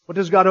 What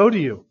does God owe to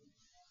you?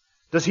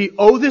 Does He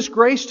owe this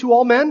grace to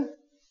all men?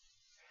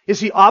 Is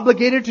He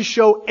obligated to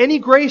show any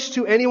grace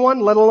to anyone,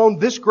 let alone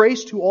this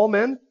grace to all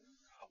men?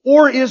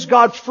 Or is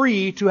God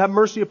free to have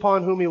mercy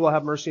upon whom He will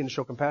have mercy and to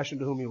show compassion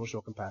to whom He will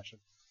show compassion?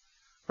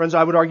 Friends,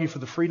 I would argue for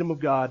the freedom of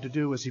God to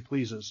do as He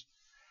pleases.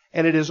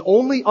 And it is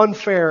only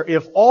unfair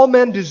if all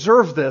men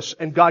deserve this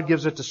and God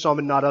gives it to some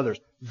and not others.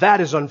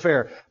 that is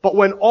unfair. But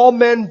when all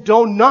men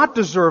do not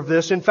deserve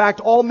this, in fact,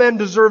 all men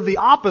deserve the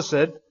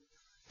opposite,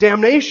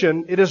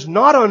 damnation, it is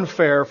not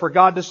unfair for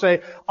God to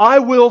say, I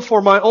will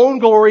for my own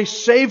glory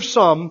save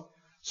some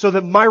so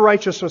that my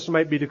righteousness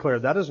might be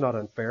declared. That is not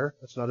unfair.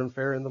 That's not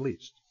unfair in the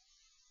least.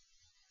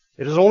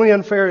 It is only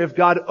unfair if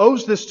God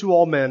owes this to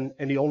all men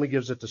and He only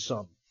gives it to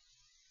some.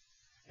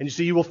 And you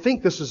see, you will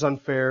think this is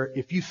unfair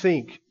if you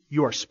think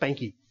you are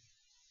Spanky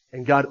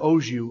and God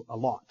owes you a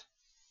lot.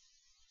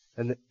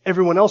 And that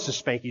everyone else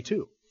is Spanky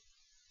too.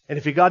 And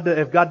if God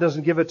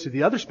doesn't give it to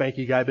the other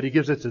Spanky guy, but He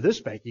gives it to this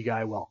Spanky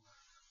guy, well,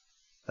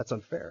 that's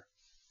unfair.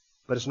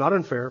 But it's not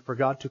unfair for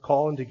God to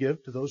call and to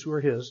give to those who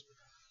are His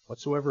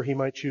whatsoever He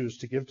might choose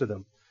to give to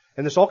them.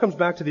 And this all comes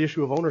back to the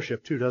issue of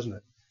ownership too, doesn't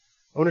it?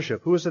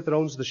 Ownership. Who is it that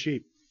owns the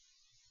sheep?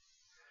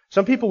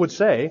 Some people would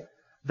say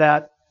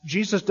that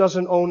Jesus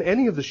doesn't own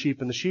any of the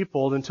sheep in the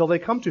sheepfold until they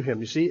come to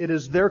Him. You see, it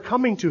is their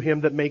coming to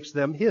Him that makes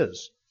them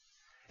His.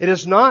 It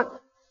is not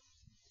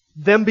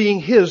them being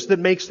His that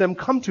makes them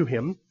come to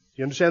Him. Do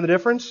you understand the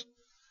difference?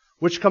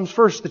 Which comes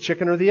first, the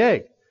chicken or the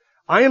egg?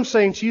 I am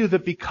saying to you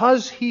that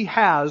because He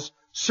has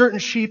certain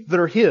sheep that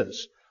are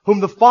His, whom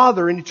the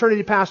Father in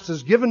eternity past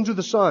has given to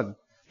the Son,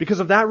 because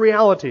of that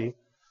reality,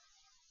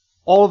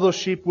 all of those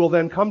sheep will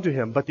then come to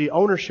Him. But the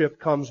ownership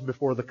comes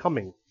before the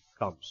coming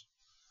comes.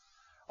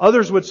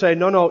 Others would say,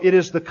 no, it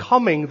is the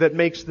coming that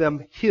makes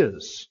them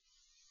His.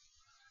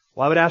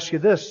 Well, I would ask you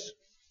this,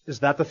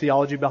 is that the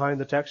theology behind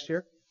the text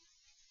here?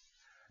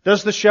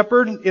 Does the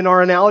shepherd, in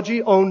our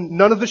analogy, own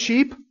none of the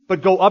sheep,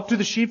 but go up to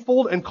the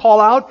sheepfold and call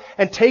out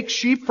and take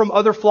sheep from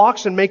other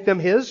flocks and make them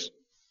His?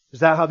 Is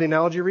that how the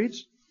analogy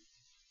reads?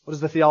 What is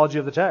the theology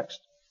of the text?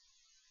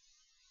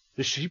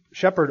 The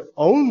shepherd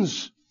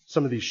owns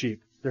some of these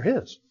sheep. They're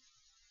His.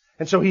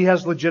 And so He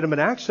has legitimate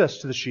access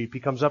to the sheep. He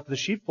comes up to the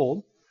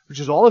sheepfold, which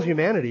is all of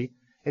humanity,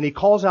 and He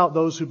calls out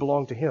those who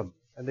belong to Him.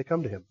 And they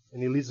come to Him.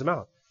 And He leads them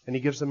out. And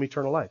He gives them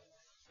eternal life.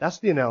 That's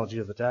the analogy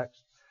of the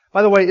text.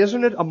 By the way,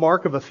 isn't it a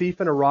mark of a thief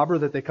and a robber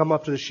that they come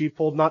up to the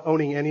sheepfold, not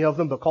owning any of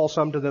them, but call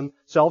some to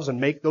themselves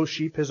and make those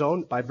sheep His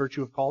own by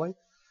virtue of calling?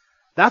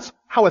 That's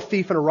how a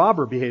thief and a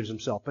robber behaves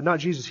himself. But not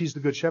Jesus. He's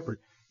the good shepherd.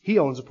 He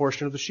owns a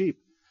portion of the sheep.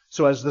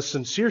 So as the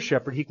sincere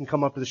shepherd, He can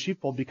come up to the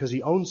sheepfold because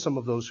He owns some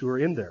of those who are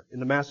in there, in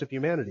the mass of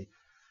humanity.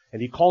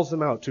 And He calls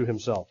them out to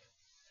Himself.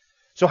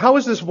 So how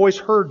is this voice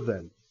heard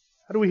then?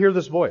 How do we hear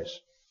this voice?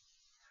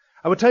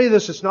 I would tell you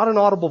this, it's not an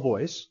audible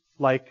voice,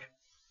 like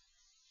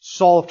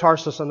Saul of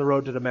Tarsus on the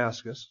road to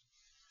Damascus.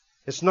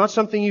 It's not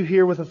something you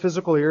hear with a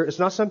physical ear. It's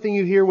not something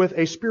you hear with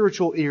a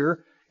spiritual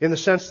ear, in the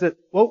sense that,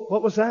 whoa,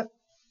 what was that?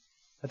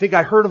 I think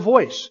I heard a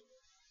voice.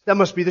 That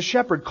must be the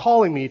shepherd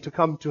calling me to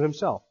come to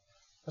Himself.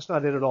 That's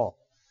not it at all.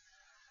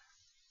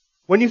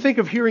 When you think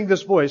of hearing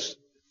this voice,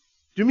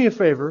 do me a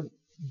favor,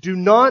 do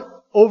not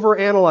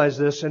overanalyze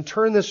this and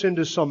turn this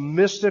into some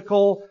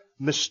mystical,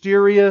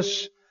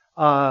 mysterious,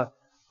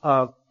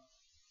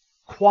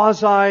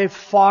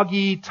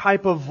 quasi-foggy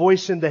type of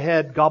voice in the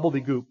head,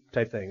 gobbledygook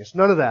type thing. It's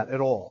none of that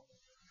at all.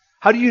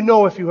 How do you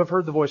know if you have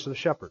heard the voice of the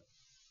shepherd?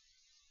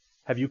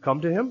 Have you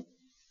come to Him?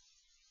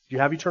 Do you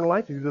have eternal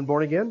life? Have you been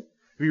born again?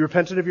 Have you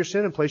repented of your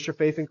sin and placed your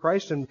faith in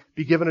Christ and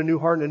be given a new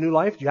heart and a new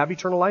life? Do you have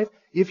eternal life?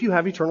 If you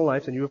have eternal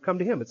life, then you have come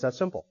to Him. It's that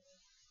simple.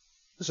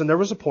 Listen, there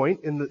was a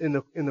point in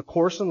the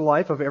course and the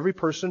life of every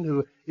person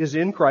who is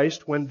in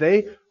Christ when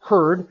they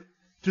heard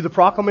through the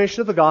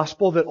proclamation of the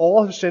gospel that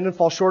all have sinned and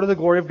fall short of the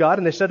glory of God,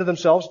 and they said to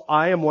themselves,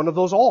 I am one of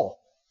those all.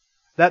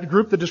 That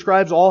group that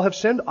describes all have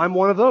sinned, I'm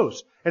one of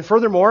those. And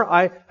furthermore,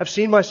 I have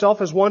seen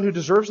myself as one who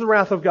deserves the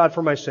wrath of God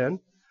for my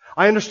sin.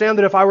 I understand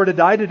that if I were to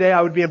die today,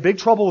 I would be in big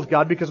trouble with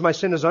God because my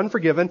sin is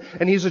unforgiven,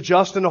 and He's a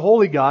just and a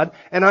holy God,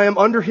 and I am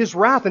under His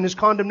wrath and His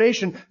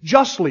condemnation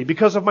justly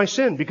because of my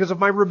sin, because of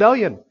my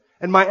rebellion,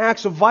 and my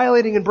acts of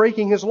violating and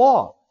breaking His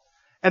law.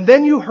 And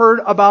then you heard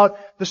about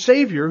the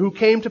Savior who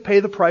came to pay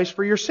the price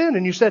for your sin.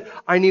 And you said,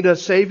 I need a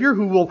Savior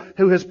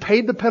who has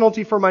paid the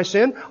penalty for my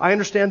sin. I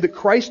understand that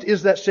Christ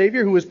is that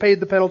Savior who has paid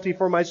the penalty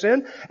for my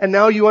sin. And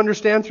now you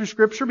understand through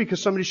Scripture,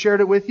 because somebody shared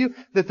it with you,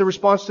 that the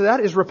response to that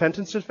is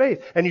repentance and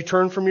faith. And you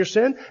turn from your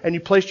sin and you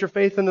place your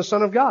faith in the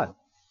Son of God.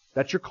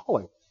 That's your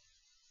calling.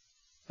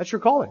 That's your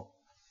calling.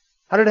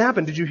 How did it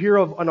happen? Did you hear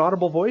an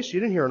audible voice?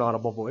 You didn't hear an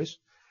audible voice.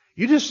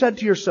 You just said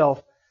to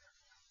yourself,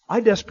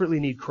 I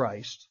desperately need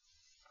Christ.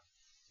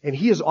 And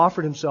He has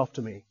offered Himself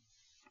to me.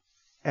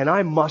 And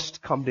I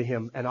must come to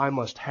Him, and I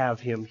must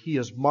have Him. He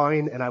is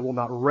mine, and I will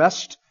not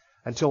rest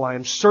until I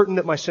am certain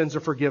that my sins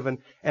are forgiven,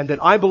 and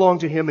that I belong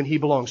to Him and He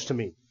belongs to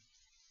me.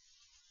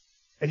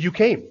 And you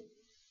came.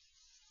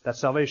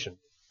 That's salvation.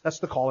 That's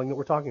the calling that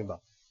we're talking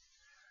about.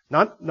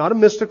 Not a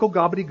mystical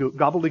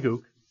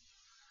gobbledygook,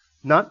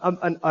 not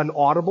an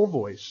audible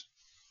voice,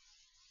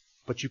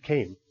 but you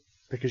came.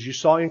 Because you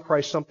saw in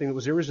Christ something that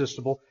was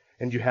irresistible,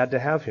 and you had to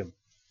have Him.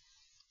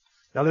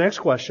 Now the next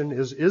question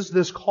is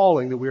this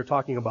calling that we are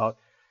talking about,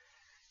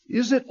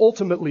 is it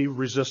ultimately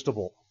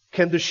resistible?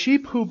 Can the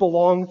sheep who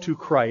belong to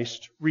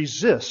Christ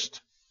resist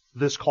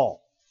this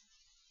call?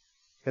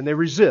 Can they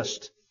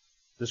resist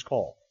this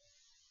call?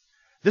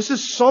 This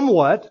is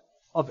somewhat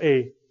of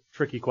a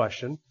tricky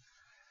question.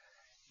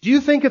 Do you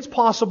think it's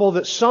possible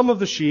that some of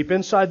the sheep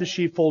inside the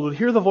sheepfold would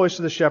hear the voice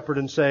of the shepherd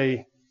and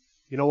say,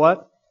 you know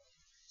what?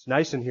 It's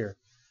nice in here.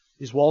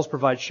 These walls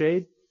provide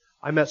shade.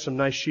 I met some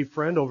nice sheep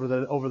friend over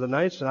the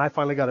nights, and I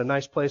finally got a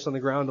nice place on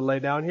the ground to lay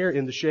down here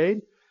in the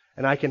shade,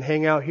 and I can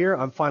hang out here.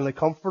 I'm finally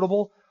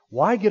comfortable.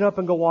 Why get up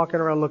and go walking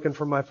around looking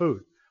for my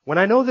food? When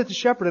I know that the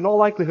shepherd in all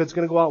likelihood is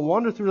going to go out and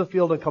wander through the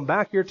field and come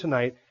back here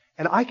tonight,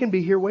 and I can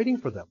be here waiting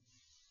for them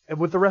and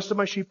with the rest of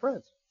my sheep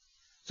friends.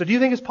 So do you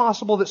think it's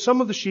possible that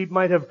some of the sheep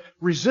might have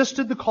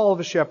resisted the call of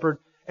a shepherd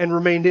and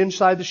remained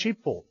inside the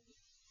sheepfold?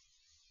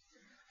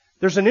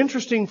 There's an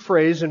interesting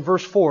phrase in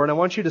verse 4, and I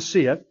want you to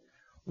see it.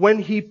 When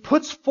he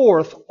puts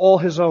forth all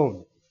his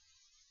own.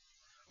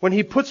 When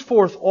he puts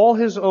forth all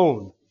his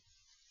own,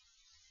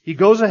 he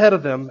goes ahead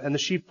of them, and the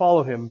sheep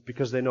follow him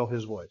because they know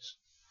his voice.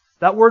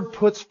 That word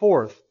puts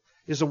forth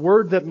is a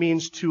word that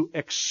means to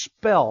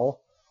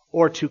expel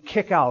or to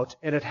kick out,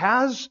 and it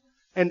has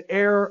an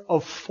air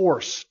of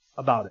force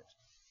about it.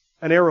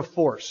 An air of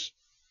force.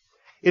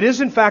 It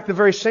is, in fact, the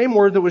very same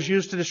word that was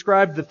used to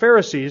describe the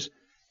Pharisees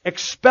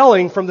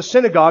expelling from the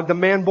synagogue the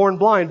man born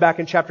blind back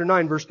in chapter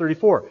 9, verse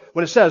 34,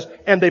 when it says,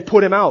 and they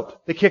put him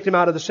out. They kicked him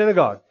out of the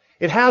synagogue.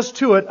 It has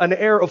to it an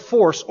air of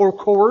force or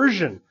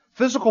coercion,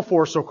 physical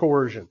force or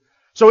coercion.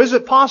 So is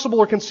it possible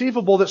or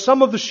conceivable that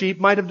some of the sheep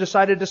might have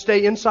decided to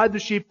stay inside the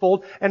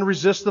sheepfold and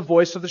resist the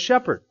voice of the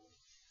shepherd?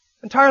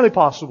 Entirely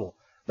possible.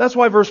 That's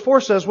why verse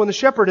 4 says, when the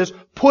shepherd has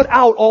put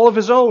out all of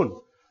his own,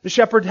 the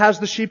shepherd has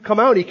the sheep come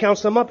out. He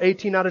counts them up,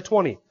 18 out of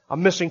 20.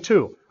 I'm missing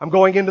 2. I'm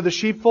going into the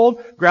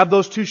sheepfold, grab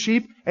those 2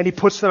 sheep, and he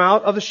puts them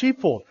out of the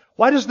sheepfold.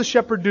 Why does the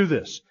shepherd do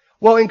this?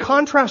 Well, in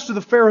contrast to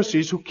the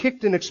Pharisees who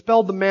kicked and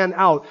expelled the man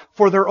out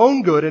for their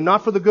own good and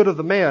not for the good of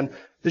the man,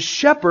 the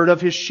shepherd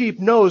of his sheep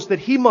knows that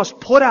he must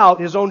put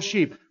out his own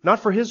sheep, not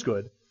for his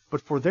good,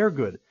 but for their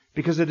good.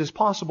 Because it is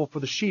possible for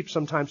the sheep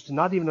sometimes to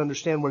not even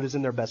understand what is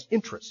in their best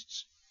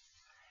interests.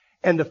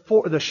 And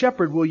the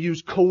shepherd will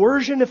use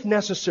coercion if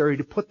necessary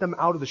to put them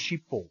out of the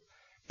sheepfold.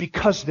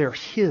 Because they're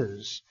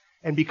his,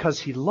 and because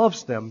he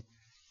loves them,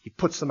 he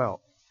puts them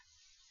out.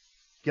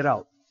 Get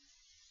out.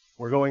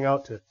 We're going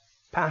out to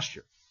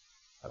pasture.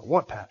 I don't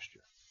want pasture.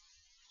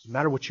 It doesn't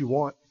matter what you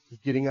want. You're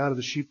getting out of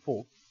the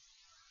sheepfold.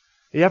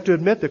 You have to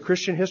admit that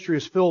Christian history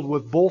is filled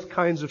with both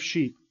kinds of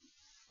sheep.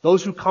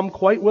 Those who come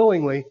quite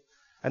willingly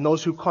and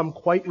those who come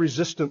quite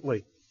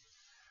resistantly.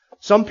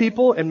 Some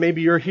people, and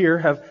maybe you're here,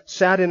 have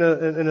sat in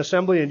an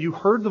assembly and you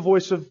heard the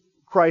voice of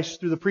Christ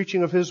through the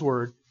preaching of His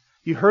Word.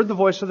 You heard the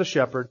voice of the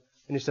shepherd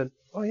and you said,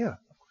 oh yeah,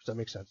 of course that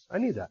makes sense. I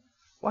need that.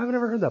 Well, I've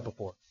never heard that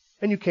before.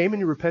 And you came and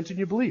you repented and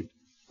you believed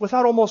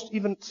without almost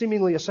even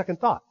seemingly a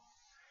second thought.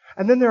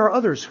 And then there are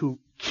others who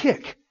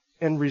kick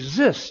and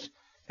resist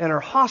and are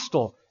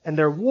hostile and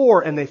they're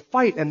war and they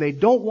fight and they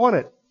don't want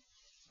it.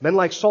 Men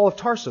like Saul of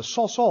Tarsus.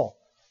 Saul,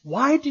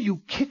 why do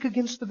you kick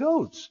against the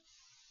goads?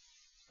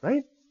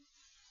 Right?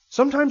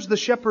 Sometimes the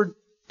shepherd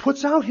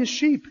puts out his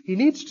sheep. He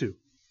needs to.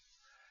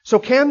 So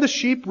can the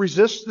sheep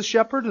resist the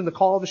shepherd and the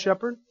call of the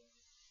shepherd?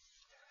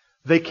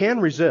 They can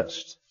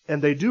resist,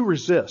 and they do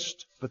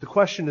resist. But the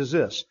question is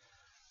this: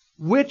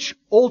 which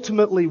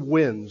ultimately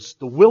wins,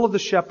 the will of the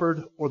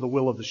shepherd or the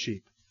will of the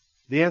sheep?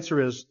 The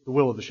answer is the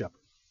will of the shepherd.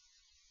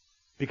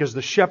 Because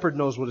the shepherd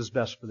knows what is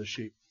best for the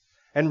sheep.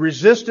 And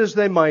resist as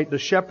they might, the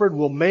shepherd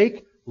will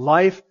make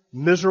life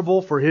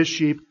miserable for his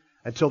sheep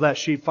until that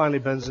sheep finally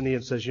bends the knee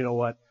and says, you know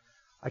what?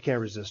 I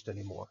can't resist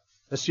anymore.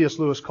 As C.S.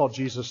 Lewis called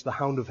Jesus the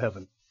hound of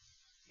heaven.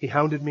 He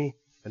hounded me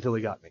until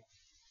he got me.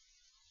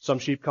 Some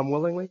sheep come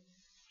willingly.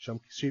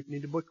 Some sheep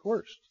need to be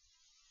coerced.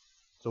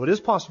 So it is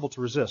possible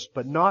to resist,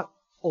 but not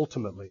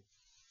ultimately.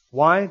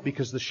 Why?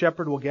 Because the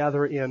shepherd will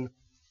gather in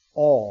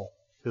all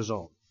his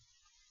own.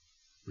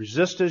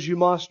 Resist as you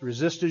must,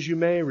 resist as you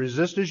may,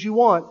 resist as you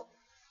want.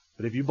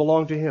 But if you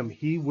belong to him,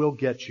 he will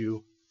get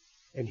you,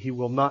 and he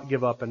will not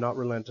give up and not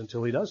relent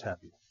until he does have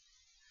you.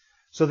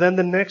 So then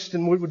the next,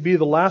 and what would be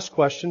the last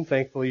question,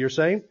 thankfully you're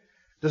saying,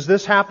 does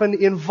this happen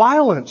in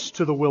violence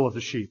to the will of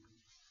the sheep?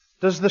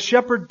 Does the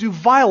shepherd do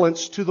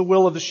violence to the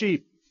will of the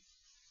sheep?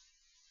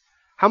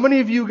 How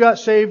many of you got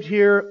saved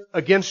here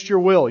against your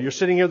will? You're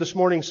sitting here this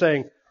morning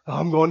saying, oh,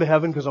 I'm going to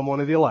heaven because I'm one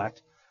of the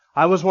elect.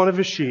 I was one of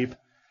his sheep,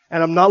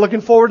 and I'm not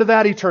looking forward to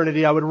that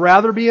eternity. I would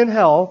rather be in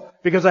hell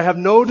because I have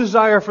no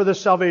desire for this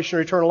salvation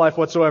or eternal life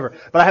whatsoever.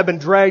 But I have been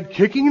dragged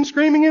kicking and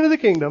screaming into the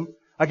kingdom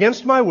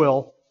against my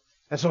will,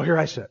 and so here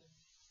I sit.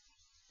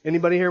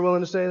 Anybody here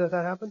willing to say that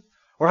happened?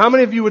 Or how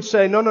many of you would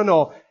say,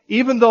 no,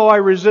 even though I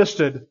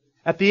resisted,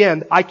 at the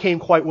end, I came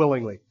quite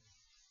willingly.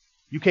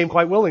 You came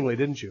quite willingly,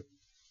 didn't you?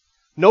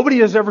 Nobody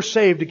has ever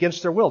saved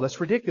against their will. That's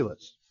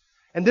ridiculous.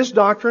 And this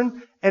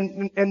doctrine,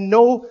 and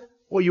no,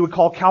 what you would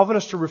call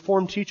Calvinist or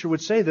Reformed teacher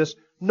would say this,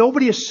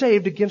 nobody is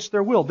saved against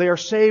their will. They are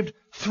saved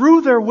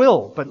through their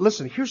will. But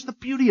listen, here's the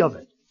beauty of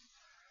it.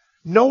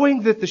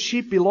 Knowing that the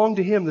sheep belong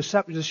to him,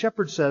 the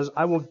shepherd says,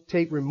 I will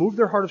remove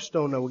their heart of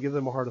stone, and I will give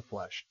them a heart of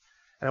flesh.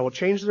 And I will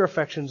change their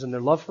affections and their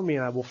love for me,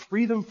 and I will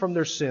free them from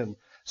their sin.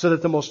 So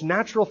that the most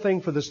natural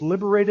thing for this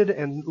liberated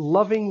and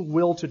loving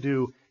will to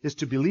do is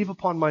to believe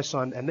upon my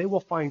Son, and they will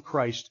find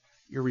Christ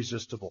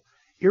irresistible.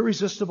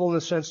 Irresistible in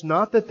the sense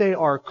not that they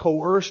are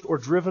coerced or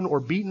driven or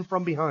beaten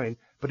from behind,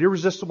 but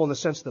irresistible in the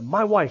sense that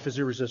my wife is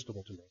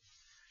irresistible to me.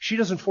 She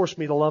doesn't force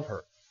me to love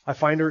her. I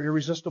find her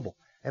irresistible,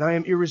 and I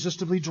am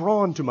irresistibly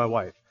drawn to my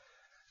wife.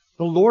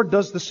 The Lord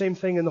does the same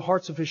thing in the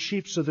hearts of His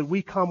sheep so that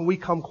we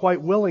come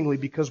quite willingly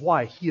because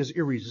why? He is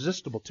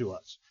irresistible to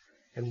us.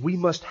 And we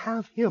must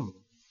have Him.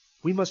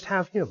 We must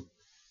have Him.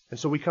 And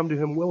so we come to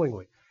Him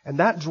willingly. And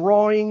that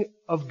drawing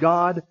of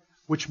God,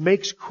 which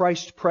makes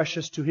Christ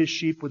precious to His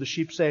sheep, where the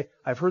sheep say,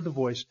 I've heard the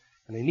voice,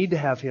 and I need to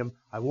have Him,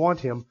 I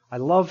want Him, I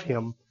love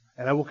Him,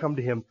 and I will come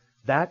to Him.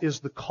 That is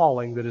the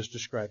calling that is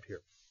described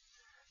here.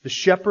 The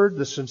shepherd,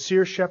 the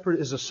sincere shepherd,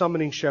 is a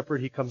summoning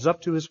shepherd. He comes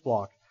up to his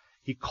flock.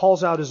 He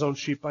calls out his own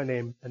sheep by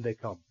name, and they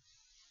come.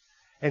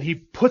 And He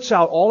puts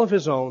out all of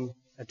His own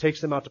and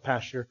takes them out to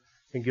pasture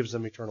and gives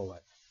them eternal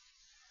life.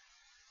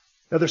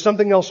 Now there's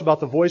something else about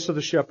the voice of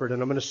the shepherd,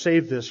 and I'm going to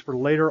save this for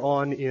later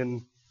on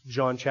in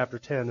John chapter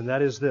 10, and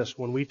that is this.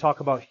 When we talk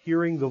about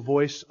hearing the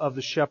voice of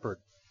the shepherd,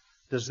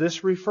 does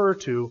this refer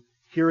to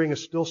hearing a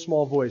still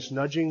small voice,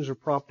 nudgings or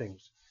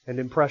promptings and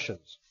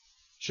impressions?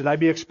 Should I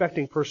be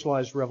expecting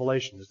personalized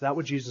revelation? Is that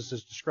what Jesus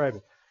is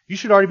describing? You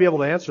should already be able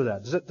to answer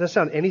that. Does that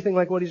sound anything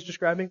like what He's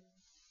describing?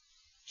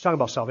 He's talking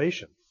about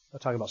salvation.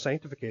 Not talking about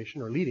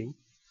sanctification or leading.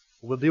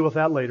 We'll deal with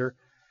that later.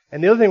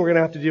 And the other thing we're going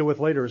to have to deal with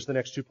later is the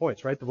next 2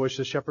 points, right? The voice of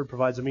the shepherd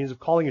provides a means of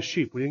calling His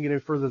sheep. We didn't get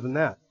any further than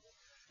that.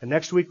 And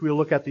next week we'll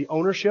look at the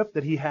ownership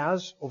that He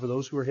has over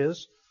those who are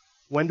His.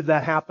 When did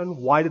that happen?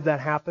 Why did that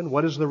happen?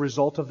 What is the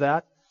result of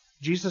that?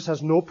 Jesus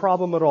has no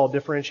problem at all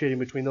differentiating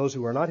between those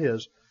who are not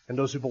His and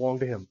those who belong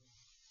to Him.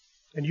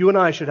 And you and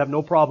I should have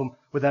no problem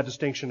with that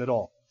distinction at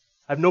all.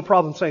 I have no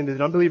problem saying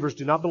that unbelievers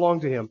do not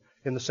belong to Him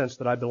in the sense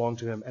that I belong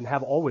to Him and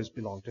have always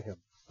belonged to Him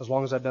as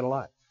long as I've been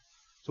alive.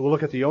 So we'll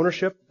look at the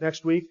ownership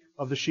next week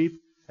of the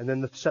sheep, and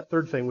then the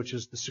third thing, which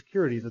is the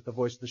security that the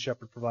voice of the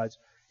shepherd provides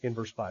in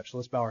verse 5. So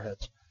let's bow our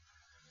heads.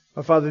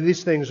 Oh, Father,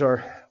 these things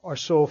are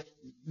so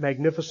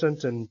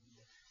magnificent and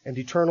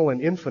eternal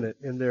and infinite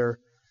in their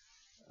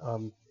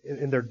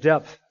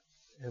depth.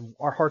 And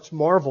our hearts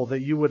marvel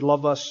that You would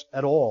love us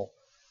at all,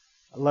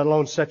 let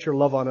alone set Your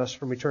love on us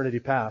from eternity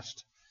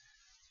past.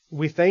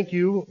 We thank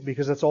You,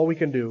 because that's all we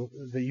can do,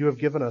 that You have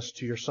given us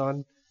to Your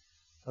Son.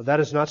 That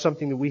is not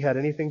something that we had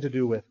anything to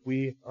do with.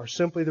 We are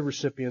simply the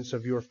recipients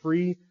of Your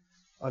free,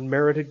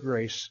 unmerited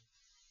grace.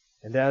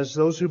 And as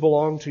those who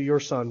belong to Your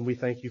Son, we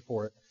thank You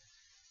for it.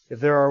 If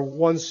there are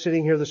ones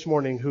sitting here this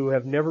morning who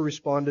have never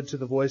responded to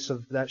the voice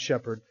of that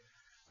shepherd,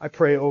 I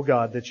pray, O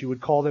God, that You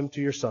would call them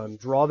to Your Son,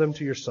 draw them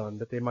to Your Son,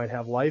 that they might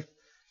have life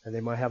and they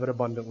might have it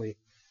abundantly.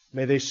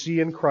 May they see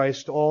in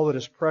Christ all that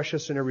is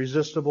precious and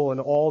irresistible and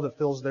all that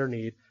fills their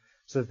need,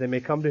 so that they may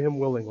come to Him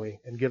willingly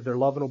and give their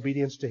love and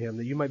obedience to Him,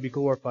 that You might be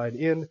glorified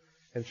in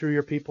and through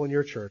Your people in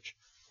Your church,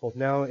 both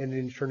now and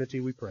in eternity,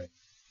 we pray.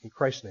 In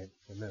Christ's name,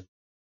 amen.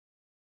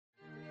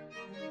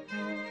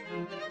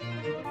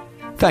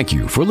 Thank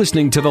you for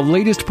listening to the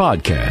latest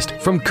podcast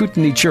from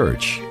Kootenai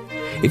Church.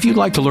 If you'd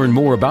like to learn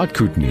more about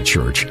Kootenai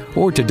Church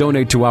or to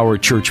donate to our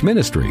church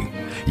ministry,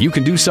 you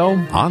can do so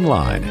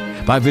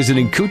online by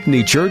visiting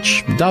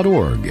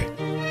kootenaichurch.org.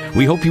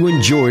 We hope you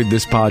enjoyed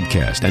this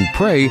podcast and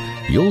pray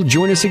you'll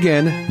join us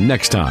again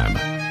next time.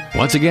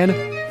 Once again,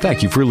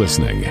 thank you for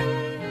listening.